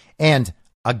themselves. And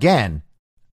again,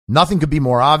 nothing could be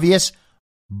more obvious,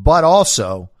 but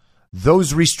also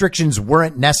those restrictions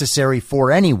weren't necessary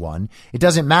for anyone. It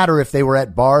doesn't matter if they were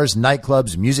at bars,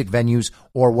 nightclubs, music venues,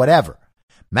 or whatever.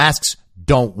 Masks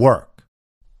don't work.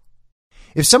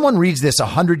 If someone reads this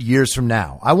 100 years from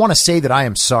now, I want to say that I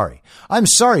am sorry. I'm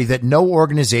sorry that no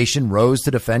organization rose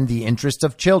to defend the interests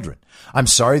of children. I'm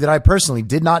sorry that I personally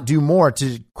did not do more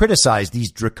to criticize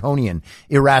these draconian,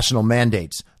 irrational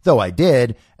mandates, though I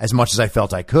did as much as I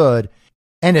felt I could,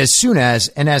 and as soon as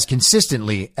and as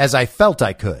consistently as I felt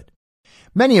I could.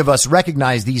 Many of us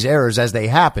recognized these errors as they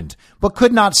happened, but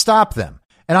could not stop them.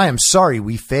 and I am sorry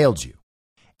we failed you.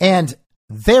 And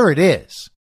there it is,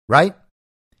 right?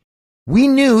 We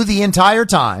knew the entire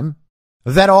time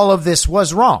that all of this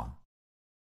was wrong,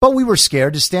 but we were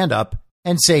scared to stand up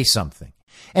and say something.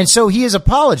 And so he is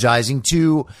apologizing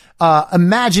to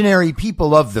imaginary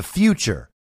people of the future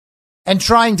and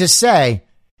trying to say,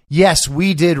 yes,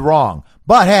 we did wrong.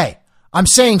 But hey, I'm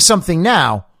saying something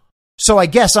now, so I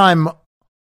guess I'm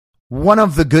one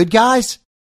of the good guys?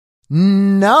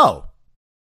 No.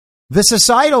 The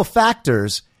societal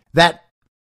factors that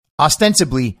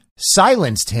ostensibly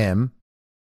silenced him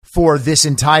for this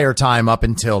entire time up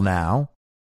until now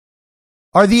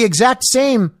are the exact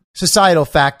same societal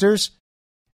factors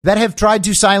that have tried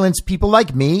to silence people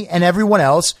like me and everyone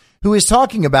else who is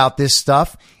talking about this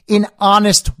stuff in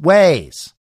honest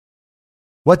ways.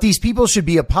 What these people should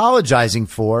be apologizing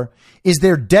for is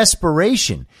their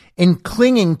desperation in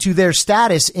clinging to their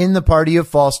status in the party of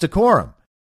false decorum.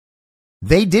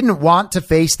 They didn't want to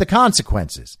face the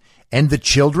consequences, and the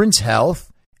children's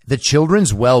health, the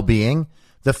children's well-being,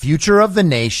 the future of the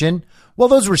nation, well,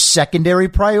 those were secondary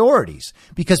priorities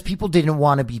because people didn't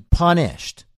want to be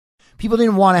punished. People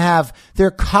didn't want to have their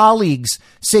colleagues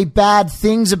say bad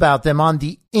things about them on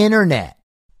the internet.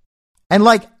 And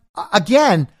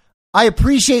again, I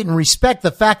appreciate and respect the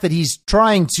fact that he's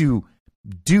trying to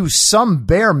do some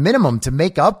bare minimum to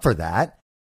make up for that.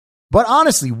 But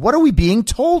honestly, what are we being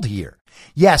told here?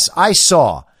 Yes, I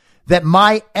saw that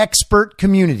my expert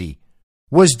community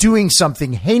was doing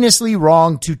something heinously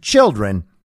wrong to children,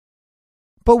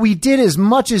 but we did as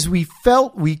much as we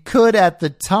felt we could at the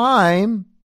time.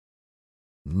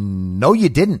 No, you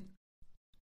didn't.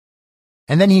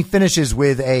 And then he finishes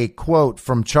with a quote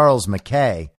from Charles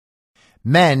Mackay.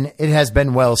 Men, it has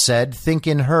been well said, think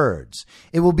in herds.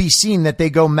 It will be seen that they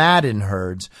go mad in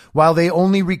herds, while they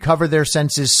only recover their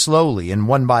senses slowly and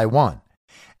one by one.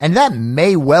 And that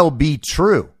may well be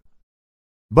true.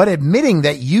 But admitting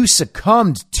that you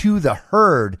succumbed to the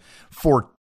herd for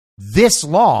this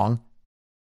long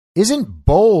isn't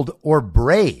bold or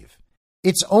brave.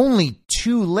 It's only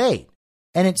too late.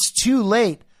 And it's too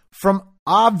late from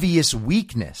obvious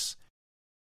weakness.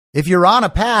 If you're on a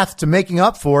path to making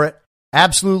up for it,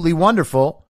 absolutely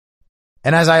wonderful.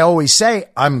 And as I always say,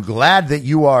 I'm glad that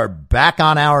you are back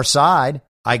on our side.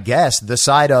 I guess the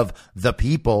side of the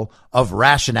people, of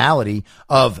rationality,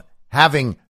 of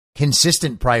having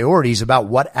consistent priorities about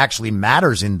what actually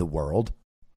matters in the world.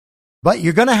 But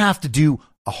you're going to have to do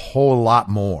a whole lot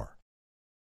more.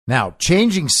 Now,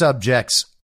 changing subjects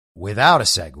without a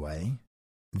segue,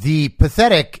 the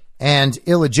pathetic and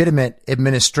illegitimate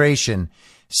administration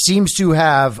seems to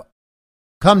have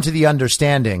come to the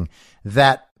understanding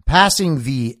that passing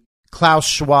the Klaus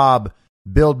Schwab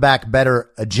Build Back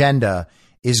Better agenda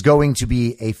is going to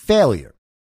be a failure.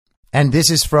 And this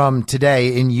is from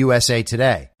today in USA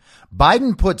Today.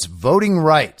 Biden puts voting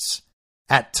rights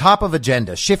at top of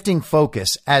agenda, shifting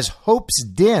focus as hopes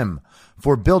dim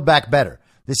for Build Back Better.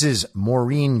 This is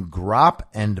Maureen Gropp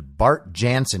and Bart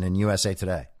Jansen in USA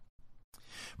Today.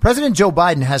 President Joe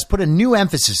Biden has put a new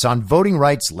emphasis on voting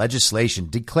rights legislation,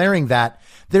 declaring that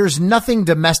there's nothing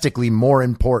domestically more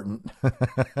important.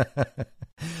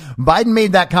 Biden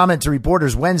made that comment to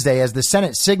reporters Wednesday as the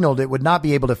Senate signaled it would not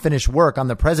be able to finish work on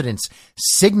the president's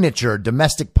signature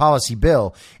domestic policy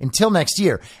bill until next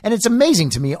year. And it's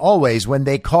amazing to me always when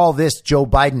they call this Joe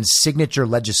Biden's signature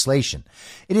legislation.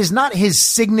 It is not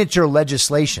his signature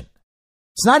legislation.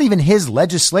 It's not even his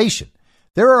legislation.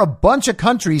 There are a bunch of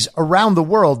countries around the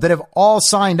world that have all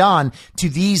signed on to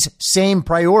these same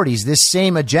priorities, this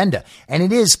same agenda. And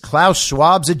it is Klaus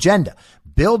Schwab's agenda.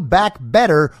 Build Back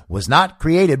Better was not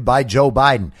created by Joe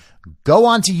Biden. Go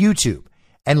onto YouTube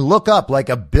and look up like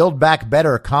a Build Back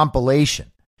Better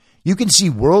compilation. You can see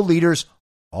world leaders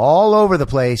all over the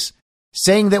place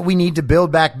saying that we need to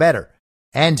build back better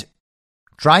and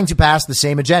trying to pass the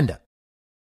same agenda.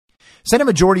 Senate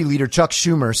Majority Leader Chuck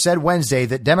Schumer said Wednesday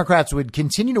that Democrats would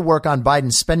continue to work on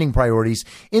Biden's spending priorities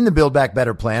in the Build Back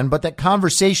Better plan, but that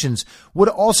conversations would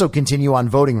also continue on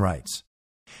voting rights.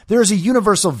 There is a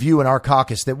universal view in our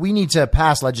caucus that we need to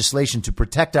pass legislation to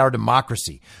protect our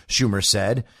democracy, Schumer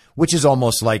said, which is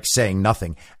almost like saying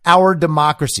nothing. Our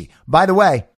democracy. By the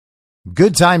way,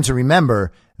 good time to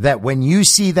remember that when you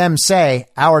see them say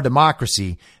our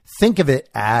democracy, think of it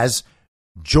as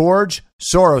George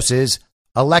Soros's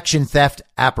election theft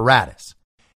apparatus.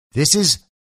 This is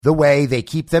the way they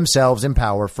keep themselves in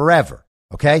power forever.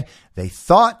 Okay? They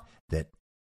thought that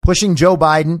pushing Joe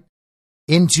Biden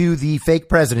into the fake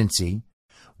presidency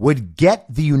would get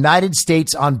the United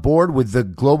States on board with the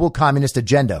global communist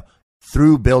agenda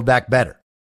through Build Back Better.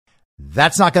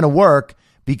 That's not going to work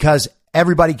because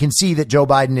Everybody can see that Joe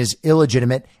Biden is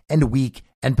illegitimate and weak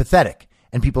and pathetic,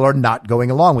 and people are not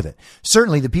going along with it.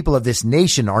 Certainly the people of this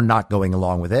nation are not going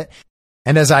along with it.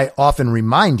 And as I often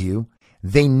remind you,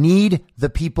 they need the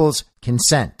people's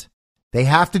consent. They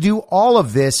have to do all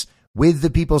of this with the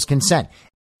people's consent.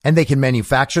 And they can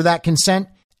manufacture that consent.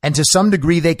 And to some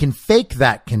degree, they can fake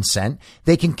that consent.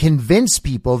 They can convince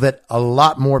people that a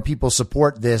lot more people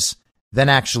support this than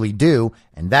actually do.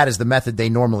 And that is the method they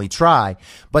normally try.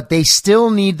 But they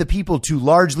still need the people to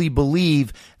largely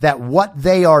believe that what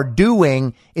they are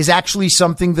doing is actually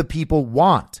something the people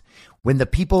want. When the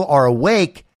people are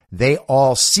awake, they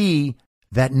all see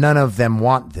that none of them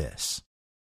want this.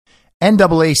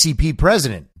 NAACP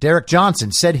President Derek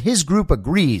Johnson said his group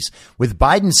agrees with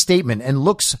Biden's statement and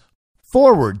looks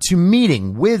forward to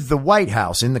meeting with the White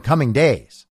House in the coming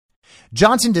days.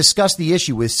 Johnson discussed the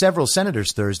issue with several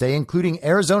senators Thursday, including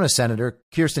Arizona Senator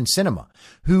Kyrsten Sinema,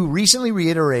 who recently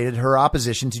reiterated her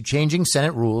opposition to changing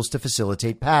Senate rules to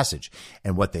facilitate passage.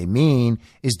 And what they mean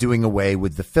is doing away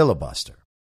with the filibuster.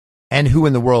 And who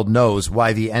in the world knows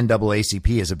why the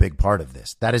NAACP is a big part of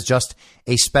this? That is just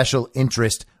a special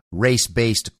interest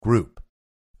race-based group.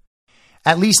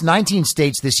 At least 19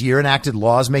 states this year enacted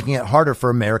laws making it harder for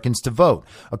Americans to vote,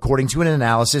 according to an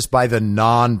analysis by the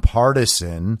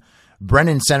nonpartisan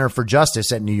Brennan Center for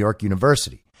Justice at New York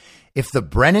University. If the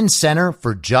Brennan Center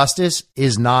for Justice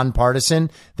is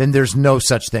nonpartisan, then there's no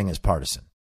such thing as partisan.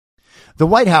 The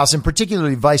White House, and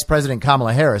particularly Vice President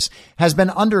Kamala Harris, has been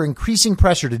under increasing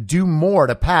pressure to do more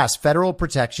to pass federal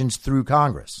protections through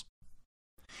Congress.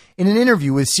 In an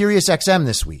interview with SiriusXM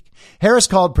this week, Harris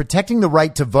called protecting the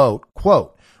right to vote,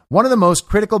 quote, one of the most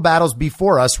critical battles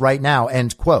before us right now,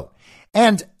 end quote.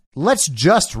 And let's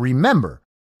just remember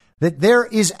that there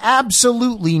is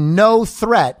absolutely no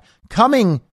threat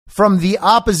coming from the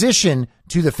opposition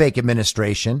to the fake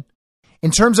administration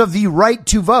in terms of the right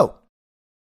to vote.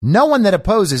 No one that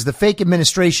opposes the fake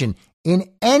administration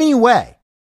in any way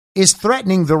is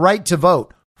threatening the right to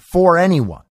vote for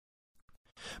anyone.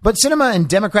 But Sinema and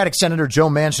Democratic Senator Joe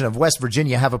Manchin of West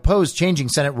Virginia have opposed changing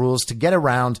Senate rules to get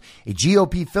around a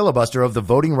GOP filibuster of the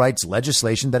voting rights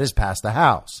legislation that has passed the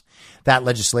House. That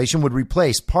legislation would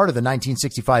replace part of the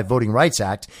 1965 Voting Rights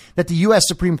Act that the U.S.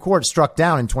 Supreme Court struck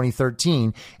down in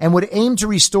 2013 and would aim to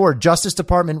restore Justice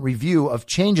Department review of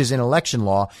changes in election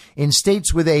law in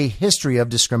states with a history of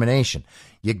discrimination.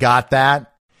 You got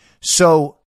that?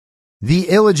 So the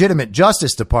illegitimate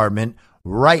Justice Department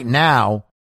right now,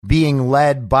 being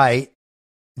led by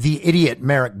the idiot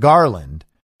Merrick Garland,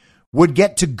 would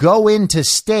get to go into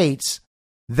states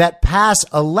that pass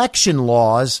election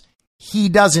laws he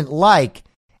doesn't like,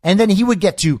 and then he would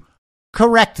get to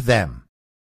correct them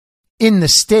in the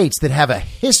states that have a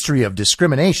history of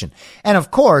discrimination. And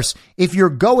of course, if you're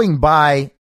going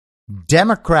by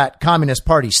Democrat Communist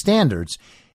Party standards,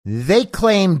 they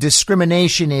claim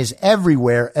discrimination is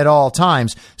everywhere at all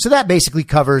times. So that basically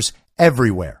covers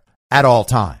everywhere at all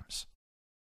times.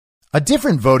 A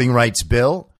different voting rights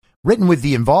bill, written with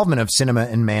the involvement of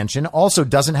Sinema and Manchin, also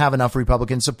doesn't have enough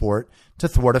Republican support to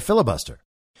thwart a filibuster.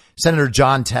 Senator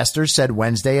John Tester said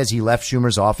Wednesday as he left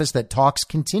Schumer's office that talks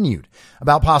continued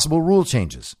about possible rule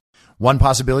changes. One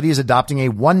possibility is adopting a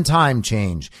one-time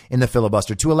change in the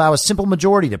filibuster to allow a simple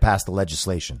majority to pass the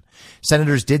legislation.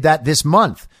 Senators did that this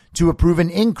month to approve an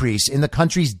increase in the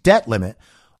country's debt limit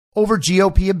over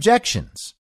GOP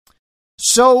objections.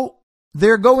 So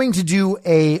they're going to do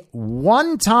a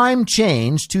one-time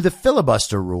change to the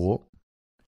filibuster rule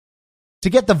to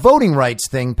get the voting rights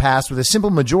thing passed with a simple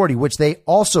majority, which they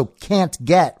also can't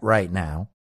get right now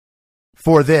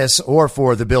for this or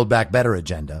for the Build Back Better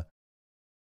agenda.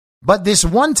 But this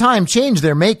one-time change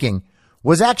they're making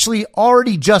was actually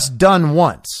already just done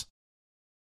once.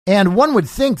 And one would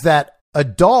think that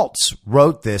adults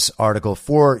wrote this article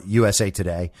for USA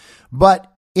Today.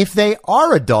 But if they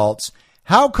are adults,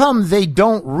 how come they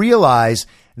don't realize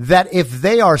that if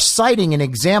they are citing an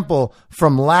example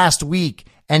from last week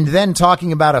and then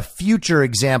talking about a future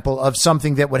example of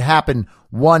something that would happen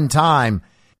one time,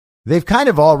 they've kind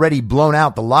of already blown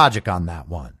out the logic on that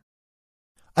one?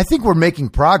 I think we're making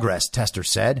progress, Tester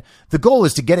said. The goal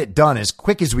is to get it done as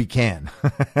quick as we can.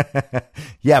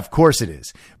 Yeah, of course it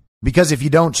is. Because if you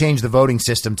don't change the voting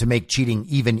system to make cheating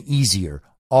even easier,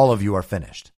 all of you are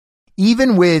finished.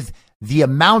 Even with the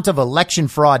amount of election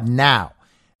fraud now,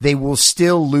 they will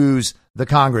still lose the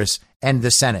Congress and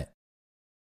the Senate.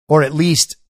 Or at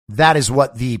least that is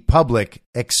what the public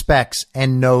expects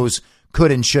and knows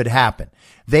could and should happen.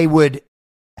 They would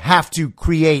have to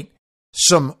create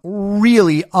some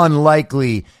really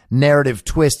unlikely narrative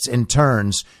twists and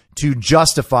turns to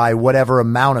justify whatever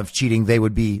amount of cheating they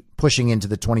would be pushing into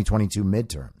the 2022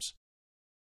 midterms.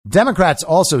 Democrats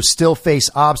also still face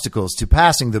obstacles to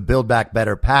passing the Build Back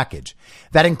Better package.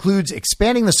 That includes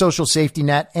expanding the social safety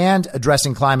net and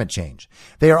addressing climate change.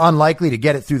 They are unlikely to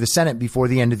get it through the Senate before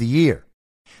the end of the year.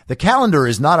 The calendar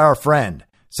is not our friend,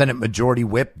 Senate Majority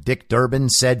Whip Dick Durbin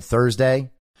said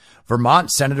Thursday. Vermont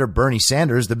Senator Bernie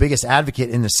Sanders, the biggest advocate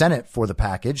in the Senate for the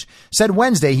package, said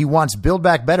Wednesday he wants Build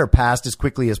Back Better passed as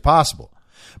quickly as possible.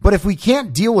 But if we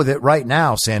can't deal with it right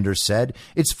now, Sanders said,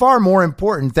 it's far more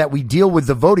important that we deal with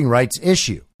the voting rights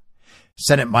issue.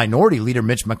 Senate Minority Leader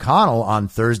Mitch McConnell on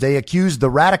Thursday accused the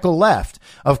radical left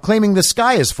of claiming the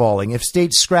sky is falling if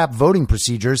states scrap voting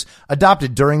procedures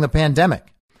adopted during the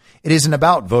pandemic. It isn't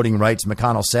about voting rights,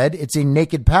 McConnell said. It's a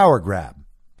naked power grab.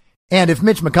 And if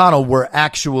Mitch McConnell were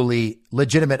actually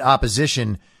legitimate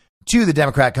opposition to the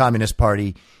Democrat Communist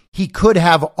Party, he could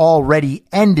have already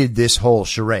ended this whole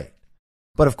charade.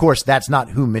 But of course, that's not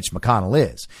who Mitch McConnell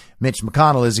is. Mitch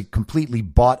McConnell is a completely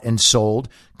bought and sold,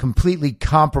 completely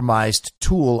compromised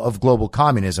tool of global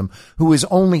communism who is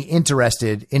only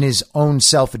interested in his own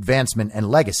self-advancement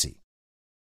and legacy.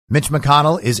 Mitch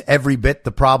McConnell is every bit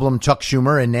the problem Chuck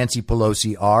Schumer and Nancy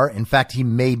Pelosi are. In fact, he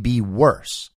may be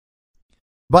worse.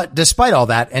 But despite all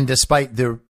that, and despite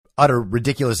the utter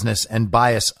ridiculousness and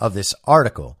bias of this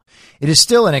article, it is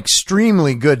still an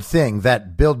extremely good thing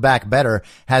that Build Back Better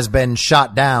has been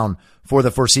shot down for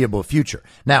the foreseeable future.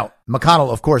 Now,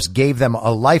 McConnell, of course, gave them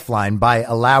a lifeline by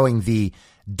allowing the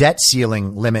debt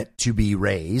ceiling limit to be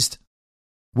raised,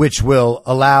 which will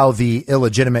allow the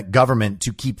illegitimate government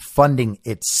to keep funding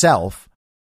itself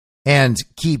and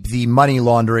keep the money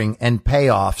laundering and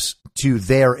payoffs to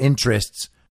their interests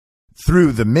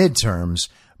through the midterms.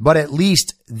 But at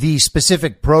least the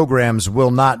specific programs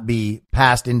will not be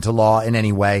passed into law in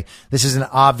any way. This is an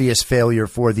obvious failure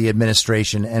for the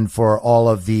administration and for all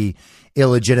of the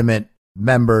illegitimate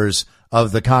members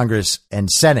of the Congress and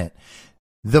Senate.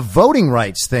 The voting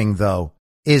rights thing, though,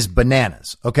 is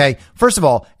bananas. OK, first of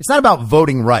all, it's not about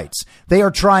voting rights. They are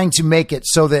trying to make it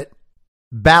so that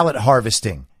ballot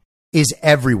harvesting is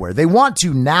everywhere. They want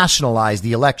to nationalize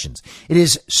the elections. It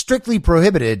is strictly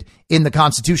prohibited in the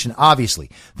Constitution,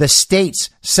 obviously. The states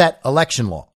set election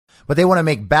law, but they want to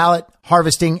make ballot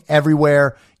harvesting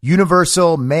everywhere,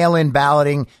 universal mail-in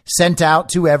balloting sent out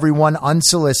to everyone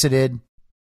unsolicited.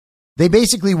 They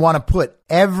basically want to put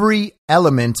every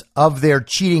element of their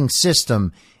cheating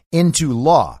system into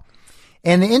law.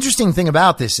 And the interesting thing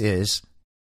about this is,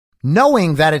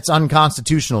 knowing that it's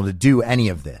unconstitutional to do any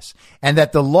of this and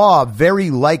that the law very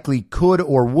likely could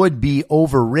or would be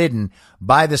overridden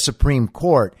by the Supreme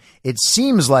Court, it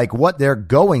seems like what they're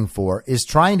going for is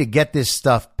trying to get this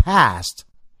stuff passed,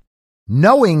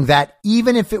 knowing that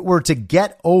even if it were to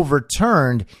get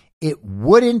overturned, it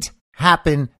wouldn't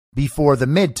happen before the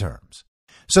midterms.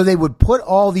 So they would put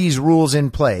all these rules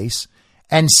in place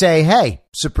and say, hey,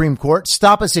 Supreme Court,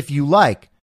 stop us if you like,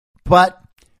 but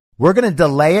we're going to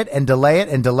delay it and delay it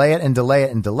and delay it and delay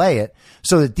it and delay it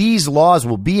so that these laws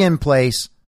will be in place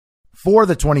for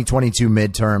the 2022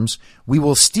 midterms. We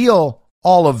will steal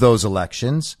all of those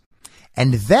elections.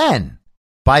 And then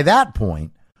by that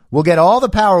point, we'll get all the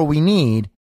power we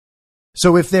need.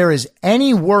 So if there is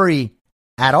any worry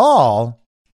at all,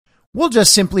 we'll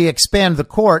just simply expand the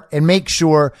court and make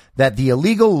sure that the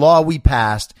illegal law we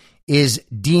passed is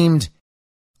deemed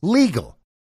legal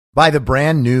by the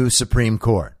brand new Supreme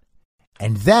Court.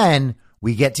 And then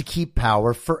we get to keep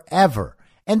power forever.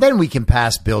 And then we can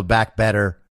pass Build Back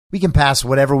Better. We can pass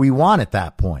whatever we want at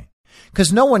that point,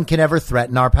 because no one can ever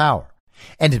threaten our power.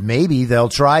 And maybe they'll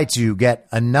try to get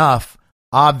enough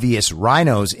obvious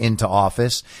rhinos into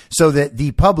office so that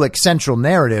the public central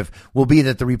narrative will be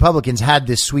that the Republicans had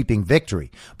this sweeping victory.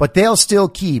 But they'll still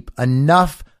keep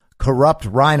enough corrupt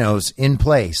rhinos in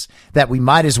place that we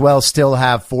might as well still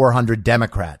have 400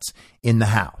 Democrats in the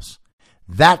House.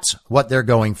 That's what they're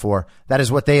going for. That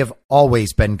is what they have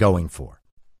always been going for.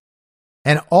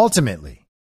 And ultimately,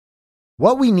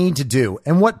 what we need to do,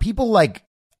 and what people like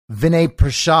Vinay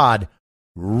Prashad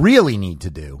really need to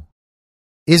do,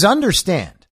 is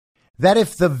understand that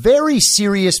if the very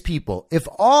serious people, if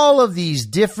all of these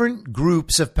different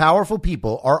groups of powerful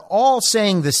people are all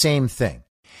saying the same thing,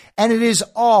 and it is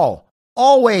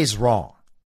always wrong,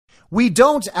 we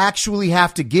don't actually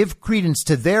have to give credence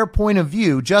to their point of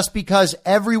view just because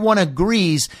everyone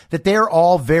agrees that they're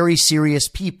all very serious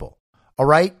people. All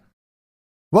right?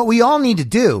 What we all need to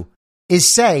do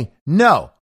is say,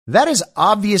 no, that is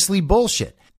obviously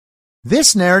bullshit.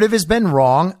 This narrative has been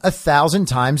wrong 1,000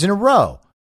 times in a row.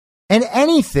 And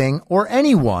anything or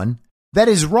anyone that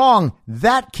is wrong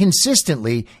that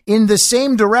consistently in the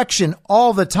same direction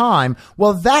all the time,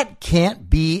 well, that can't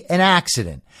be an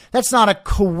accident. That's not a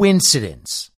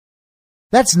coincidence.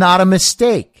 That's not a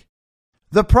mistake.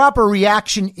 The proper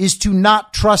reaction is to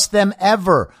not trust them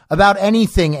ever about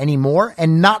anything anymore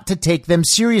and not to take them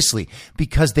seriously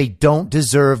because they don't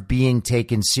deserve being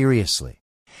taken seriously.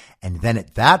 And then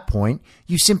at that point,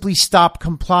 you simply stop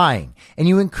complying and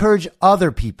you encourage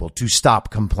other people to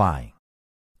stop complying.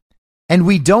 And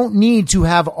we don't need to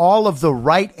have all of the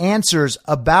right answers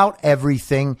about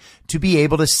everything to be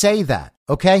able to say that,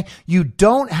 okay? You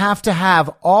don't have to have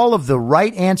all of the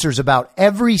right answers about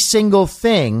every single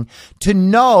thing to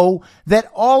know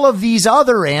that all of these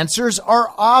other answers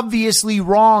are obviously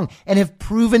wrong and have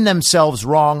proven themselves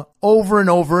wrong over and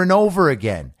over and over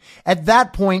again. At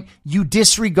that point, you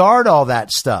disregard all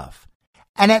that stuff.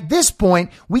 And at this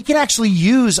point, we can actually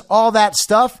use all that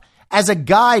stuff as a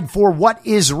guide for what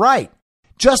is right.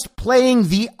 Just playing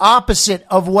the opposite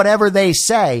of whatever they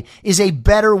say is a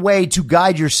better way to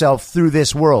guide yourself through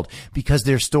this world because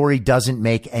their story doesn't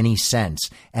make any sense,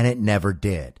 and it never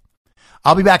did.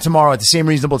 I'll be back tomorrow at the same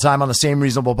reasonable time on the same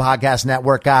reasonable podcast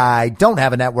network. I don't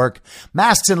have a network.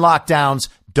 Masks and lockdowns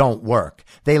don't work.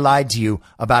 They lied to you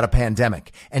about a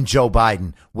pandemic, and Joe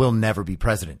Biden will never be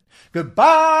president.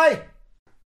 Goodbye.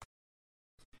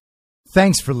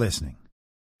 Thanks for listening.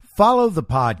 Follow the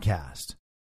podcast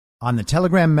on the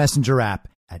Telegram Messenger app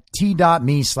at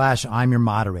t.me/I'm your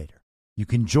moderator. You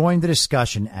can join the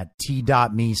discussion at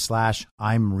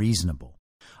t.me/I'm reasonable.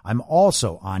 I'm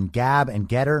also on Gab and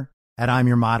Getter at I'm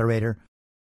your moderator.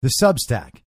 The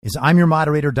Substack is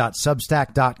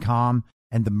imyourmoderator.substack.com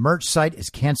and the merch site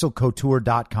is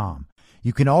cancelcouture.com.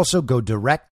 You can also go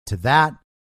direct to that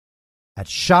at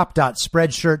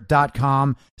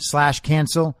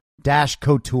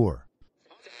shop.spreadshirt.com/cancel-couture.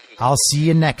 I'll see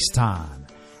you next time.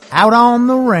 Out on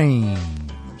the range.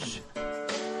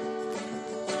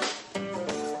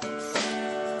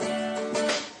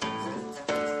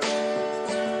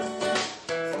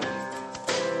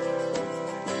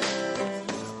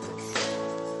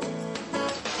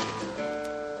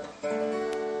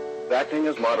 Acting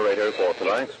as moderator for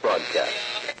tonight's broadcast.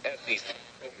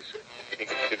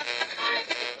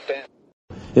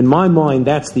 In my mind,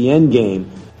 that's the end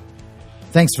game.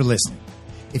 Thanks for listening.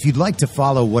 If you'd like to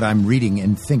follow what I'm reading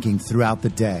and thinking throughout the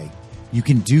day, you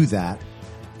can do that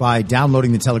by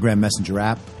downloading the Telegram Messenger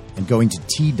app and going to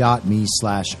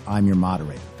t.me/I'm your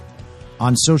moderator.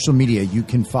 On social media, you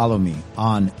can follow me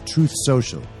on Truth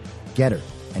Social, Getter,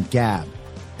 and Gab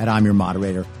at I'm your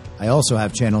moderator. I also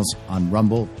have channels on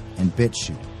Rumble and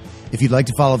BitChute. If you'd like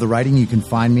to follow the writing, you can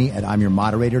find me at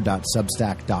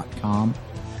imyourmoderator.substack.com.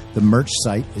 The merch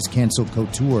site is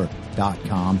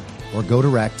cancelcouture.com or go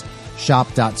direct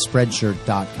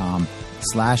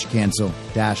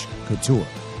shop.spreadshirt.com/cancel-couture.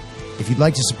 If you'd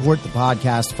like to support the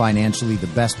podcast financially, the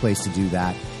best place to do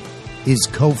that is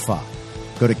Ko-Fi.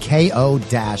 Go to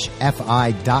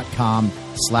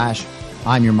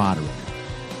ko-fi.com/I'm your moderator.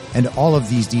 And all of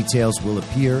these details will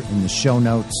appear in the show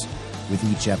notes with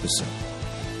each episode.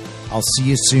 I'll see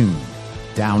you soon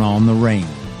down on the range.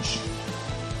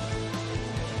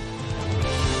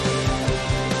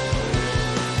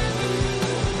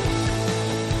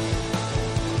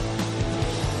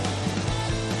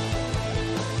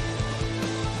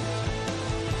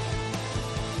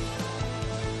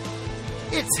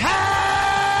 It's